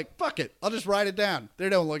so I was like, fuck it. I'll just write it down. They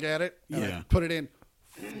don't look at it. And I put it in.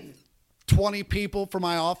 20 people from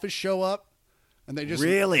my office show up, and they just...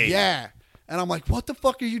 Really? Yeah. And I'm like, what the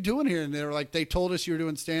fuck are you doing here? And they were like, they told us you were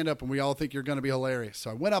doing stand-up, and we all think you're going to be hilarious.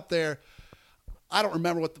 So I went up there. I don't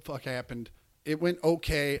remember what the fuck happened. It went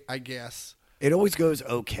okay, I guess. It always goes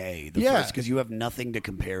okay, because you have nothing to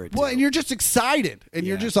compare it to. Well, and you're just excited, and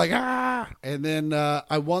you're just like, ah. And then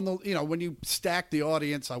I won when you stack the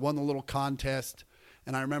audience, I won the little contest,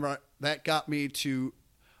 and I remember that got me to,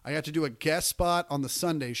 I got to do a guest spot on the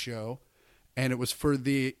Sunday show, and it was for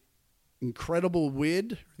the Incredible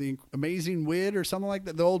Wid, the Amazing Wid, or something like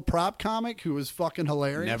that, the old prop comic who was fucking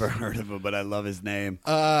hilarious. Never heard of him, but I love his name.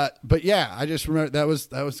 But yeah, I just remember that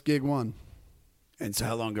was gig 1. And so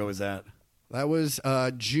how long ago was that? That was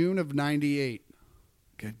June of 98.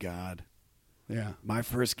 Good God. Yeah. My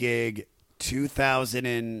first gig,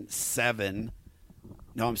 2007.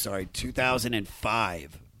 No, I'm sorry,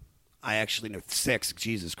 2005. I actually know 6.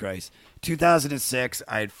 Jesus Christ, 2006.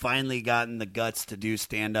 I had finally gotten the guts to do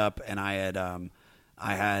stand up, and I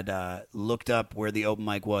had looked up where the open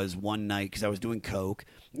mic was one night because I was doing coke,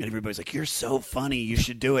 and everybody's like, "You're so funny, you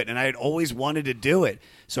should do it." And I had always wanted to do it,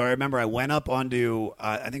 so I remember I went up onto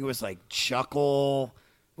I think it was like Chuckle.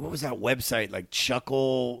 What was that website? Like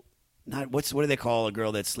Chuckle. Not what do they call a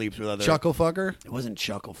girl that sleeps with other Chuckle fucker? It wasn't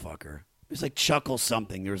Chuckle fucker. It was like Chuckle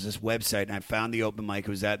something. There was this website, and I found the open mic. It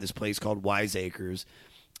was at this place called Wiseacres.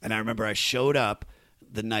 And I remember I showed up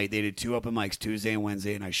the night. They did 2 open mics, Tuesday and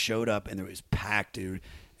Wednesday, and I showed up, and it was packed, dude.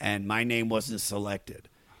 And my name wasn't selected.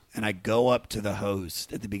 And I go up to the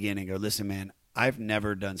host at the beginning and go, "Listen, man, I've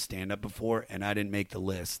never done stand-up before, and I didn't make the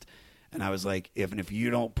list." And I was like, if you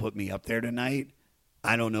don't put me up there tonight,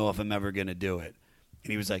 I don't know if I'm ever going to do it.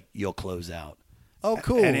 And he was like, "You'll close out." Oh,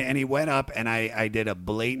 cool. And he went up, and I did a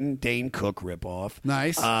blatant Dane Cook ripoff.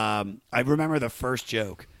 Nice. I remember the first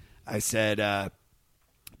joke. I said,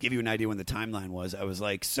 give you an idea when the timeline was. I was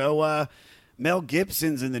like, so Mel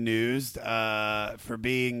Gibson's in the news for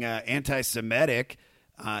being anti-Semitic.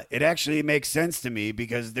 It actually makes sense to me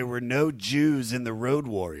because there were no Jews in The Road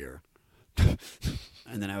Warrior.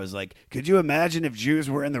 And then I was like, could you imagine if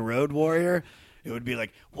Jews were in The Road Warrior? It would be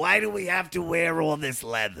like, why do we have to wear all this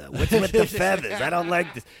leather? What's with the feathers? I don't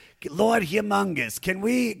like this. Lord Humongous, can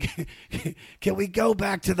we go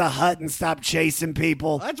back to the hut and stop chasing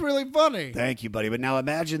people? That's really funny. Thank you, buddy. But now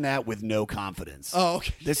imagine that with no confidence. Oh,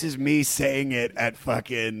 okay. This is me saying it at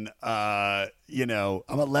fucking, I'm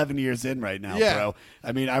 11 years in right now, bro.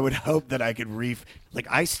 I mean, I would hope that I could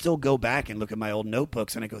I still go back and look at my old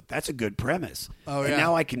notebooks and I go, that's a good premise. Oh, and yeah.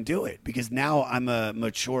 now I can do it because now I'm a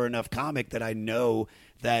mature enough comic that I know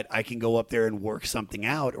that I can go up there and work something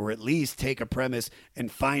out or at least take a premise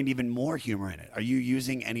and find even more humor in it. Are you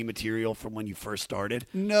using any material from when you first started?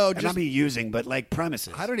 No, Not me using, but like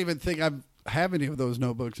premises. I don't even think I have any of those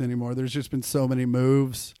notebooks anymore. There's just been so many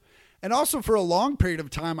moves. And also for a long period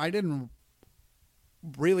of time, I didn't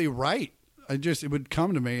really write. It would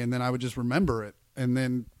come to me and then I would just remember it. And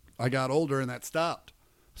then I got older and that stopped.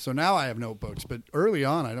 So now I have notebooks, but early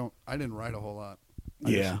on I didn't write a whole lot.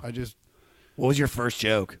 I just What was your first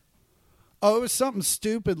joke? Oh, it was something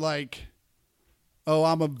stupid like, "Oh,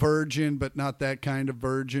 I'm a virgin, but not that kind of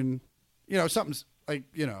virgin." Something like,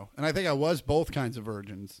 and I think I was both kinds of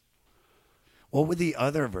virgins. What would the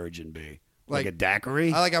other virgin be? Like a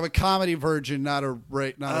daiquiri? I'm a comedy virgin, not a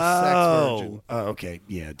sex virgin. Oh, okay.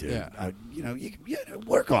 Yeah, dude. Yeah. You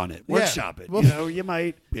work on it. Workshop it. Well, You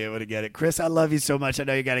might be able to get it. Chris, I love you so much. I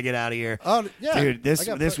know you got to get out of here. Oh, yeah. Dude,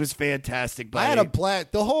 this was fantastic, buddy. I had a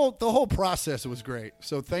blast. The whole process was great.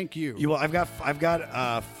 So thank you. I've got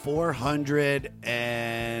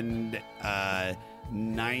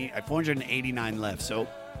 489 left. So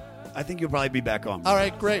I think you'll probably be back on. All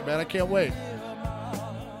right, great, man. I can't wait.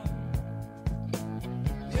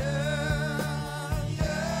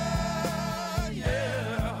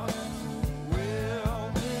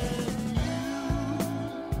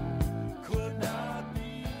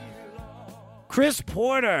 Chris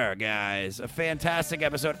Porter, guys. A fantastic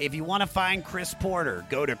episode. If you want to find Chris Porter,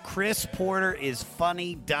 go to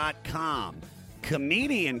chrisporterisfunny.com.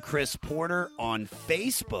 Comedian Chris Porter on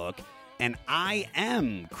Facebook, and I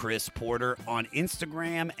am Chris Porter on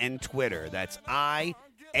Instagram and Twitter. That's I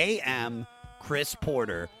am Chris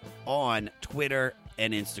Porter on Twitter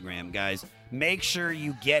and Instagram, guys. Make sure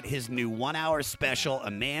you get his new 1-hour special,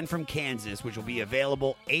 A Man from Kansas, which will be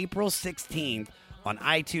available April 16th on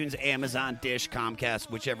iTunes, Amazon, Dish,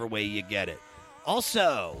 Comcast, whichever way you get it.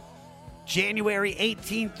 Also, January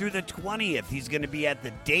 18th through the 20th, he's going to be at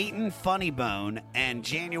the Dayton Funny Bone, and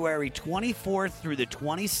January 24th through the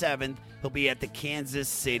 27th, he'll be at the Kansas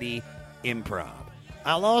City Improv.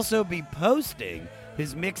 I'll also be posting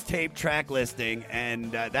his mixtape track listing,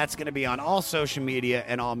 and that's going to be on all social media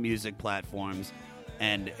and all music platforms.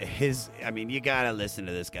 And you got to listen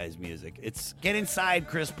to this guy's music. Get inside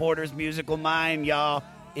Chris Porter's musical mind, y'all.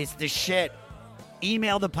 It's the shit.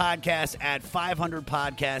 Email the podcast at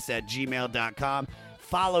 500podcast@gmail.com.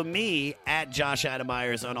 Follow me at Josh Adam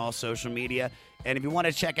Myers on all social media. And if you want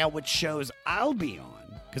to check out what shows I'll be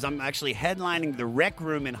on, because I'm actually headlining the Rec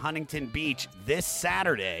Room in Huntington Beach this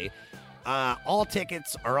Saturday, all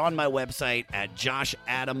tickets are on my website at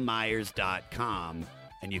joshadammyers.com.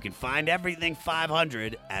 And you can find everything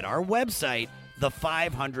 500 at our website,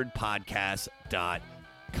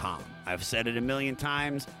 the500podcast.com. I've said it a million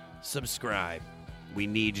times. Subscribe. We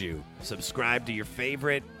need you. Subscribe to your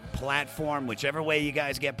favorite platform, whichever way you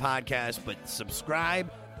guys get podcasts, but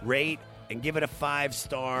subscribe, rate, and give it a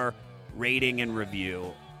 5-star rating and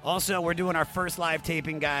review. Also, we're doing our first live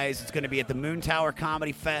taping, guys. It's going to be at the Moon Tower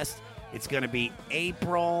Comedy Fest It's going to be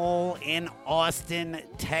April in Austin,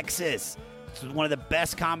 Texas. It's one of the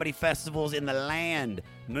best comedy festivals in the land.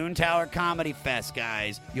 Moon Tower Comedy Fest,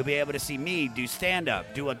 guys. You'll be able to see me do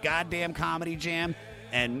stand-up, do a goddamn comedy jam,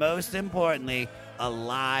 and most importantly, a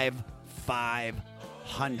live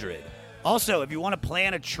 500. Also, if you want to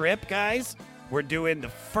plan a trip, guys, we're doing the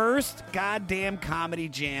first goddamn comedy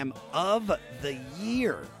jam of the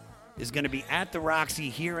year. Is going to be at the Roxy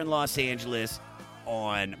here in Los Angeles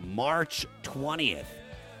on March 20th.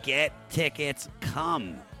 Get tickets.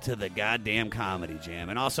 Come to the goddamn comedy jam.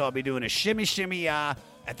 And also, I'll be doing a Shimmy Shimmy Ya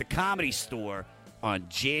at the Comedy Store on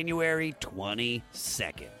January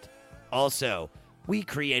 22nd. Also, we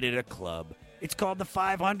created a club. It's called the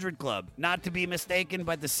 500 Club, not to be mistaken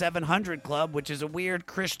by the 700 Club, which is a weird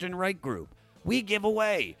Christian right group. We give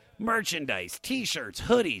away merchandise, t-shirts,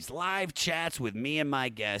 hoodies, live chats with me and my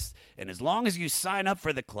guests, and as long as you sign up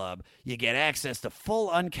for the club, you get access to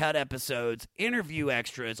full uncut episodes, interview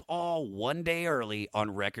extras, all one day early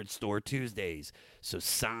on Record Store Tuesdays. So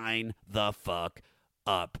sign the fuck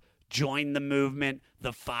up. Join the movement.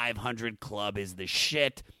 The 500 Club is the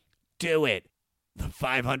shit. Do it.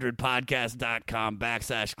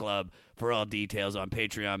 The500podcast.com/club for all details on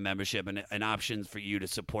Patreon membership and options for you to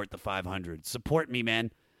support the 500. Support me,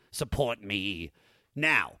 man. Support me.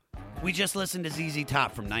 Now, we just listened to ZZ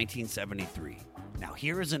Top from 1973. Now,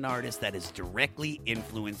 here is an artist that is directly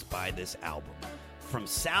influenced by this album. From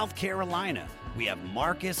South Carolina, we have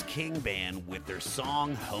Marcus King Band with their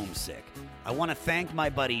song Homesick. I want to thank my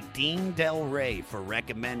buddy Dean Del Rey for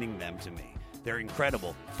recommending them to me. They're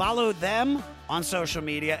incredible. Follow them on social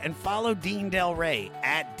media and follow Dean Del Rey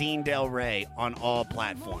at Dean Del Rey on all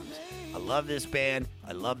platforms. I love this band.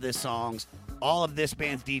 I love their songs. All of this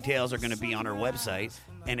band's details are going to be on our website.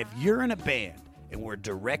 And if you're in a band and we're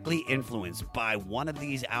directly influenced by one of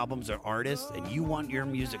these albums or artists and you want your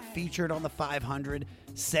music featured on the 500,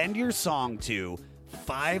 send your song to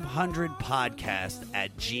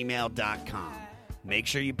 500podcast@gmail.com. Make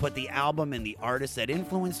sure you put the album and the artist that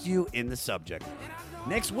influenced you in the subject line.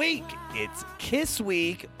 Next week, it's Kiss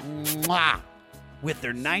Week with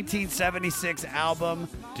their 1976 album,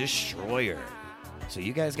 Destroyer. So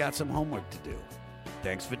you guys got some homework to do.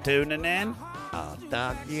 Thanks for tuning in. I'll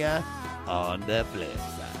talk to you on the flip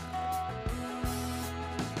side.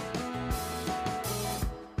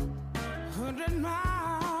 100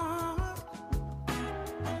 miles,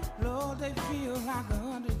 Lord, they feel like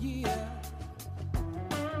 100 years.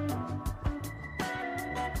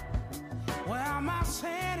 Well, my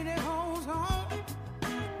sanity holds on.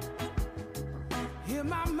 Hear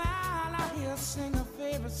my mind, I hear sing a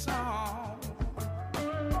favorite song.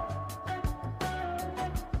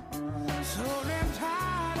 So damn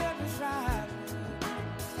tired of the drive.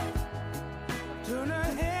 Turn the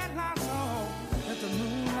headlights on, let the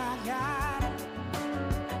moonlight guide.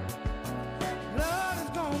 Love is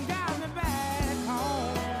gonna guide me back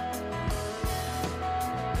home.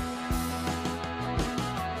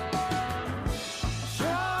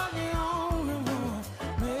 You're the only one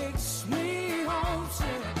makes me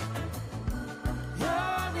homesick.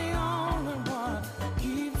 You're the only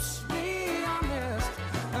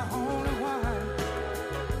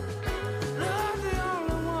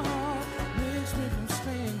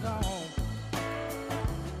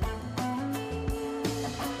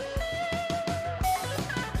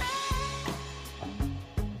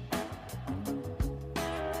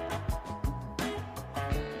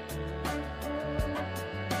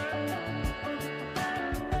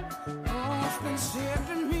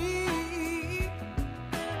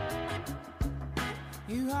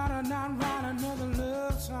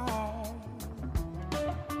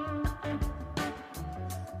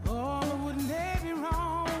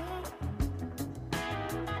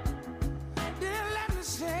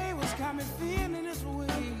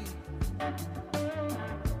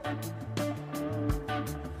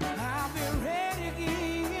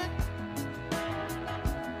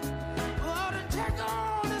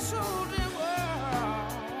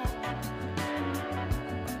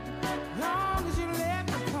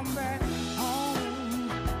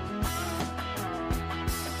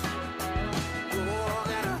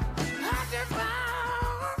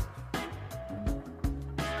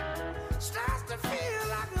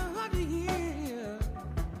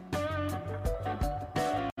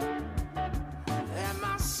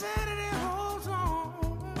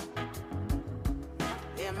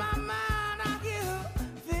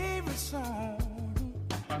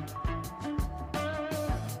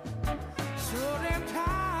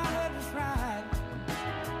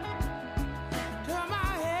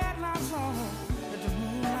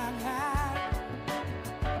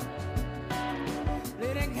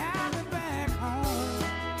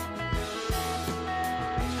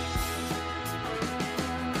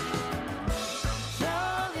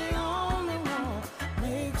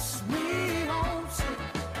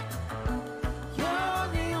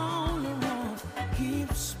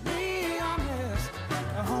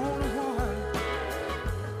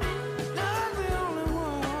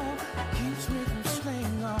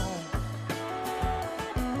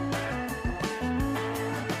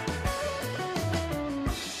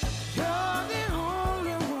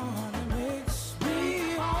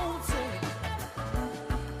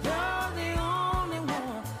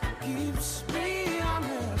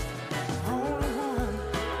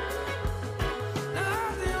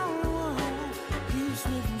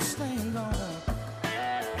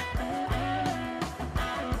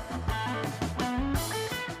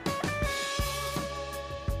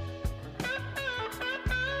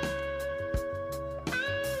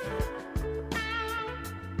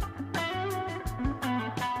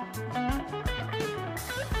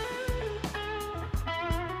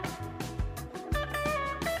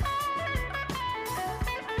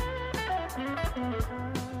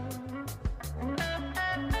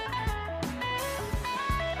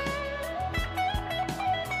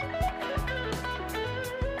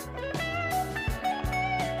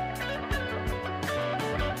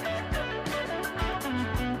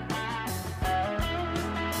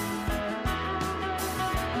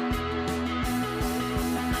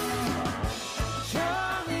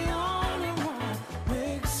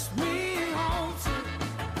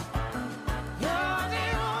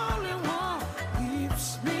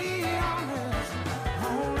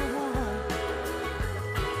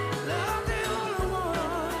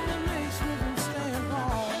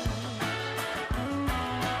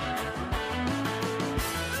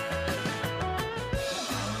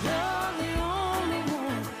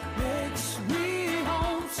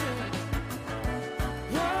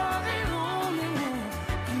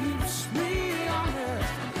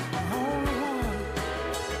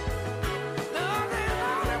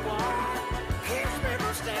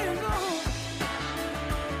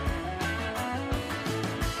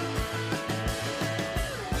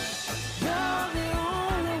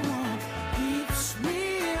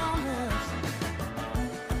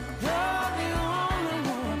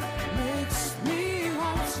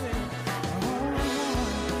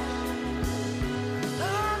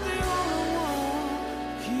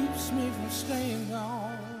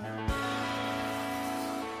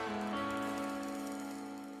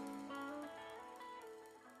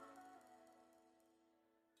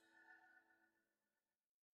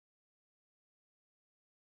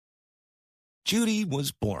Judy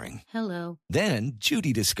was boring. Hello. Then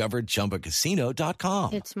Judy discovered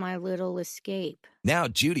ChumbaCasino.com. It's my little escape. Now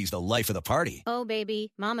Judy's the life of the party. Oh,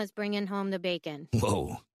 baby, mama's bringing home the bacon.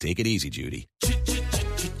 Whoa, take it easy, Judy.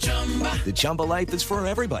 The Chumba life is for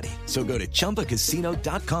everybody. So go to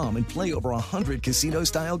ChumbaCasino.com and play over 100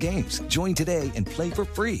 casino-style games. Join today and play for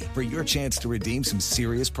free for your chance to redeem some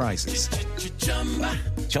serious prizes.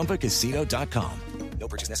 ChumbaCasino.com. No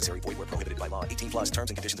purchase necessary. Void where prohibited by law. 18 plus terms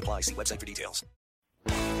and conditions apply. See website for details.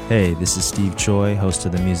 Hey, this is Steve Choi, host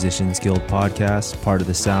of the Musicians Guild podcast, part of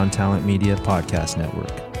the Sound Talent Media podcast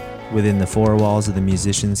network. Within the four walls of the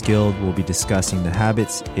Musicians Guild, we'll be discussing the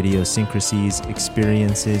habits, idiosyncrasies,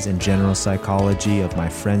 experiences, and general psychology of my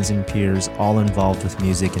friends and peers, all involved with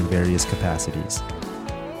music in various capacities.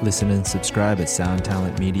 Listen and subscribe at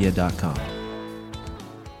soundtalentmedia.com.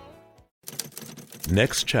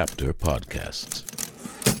 Next Chapter Podcasts.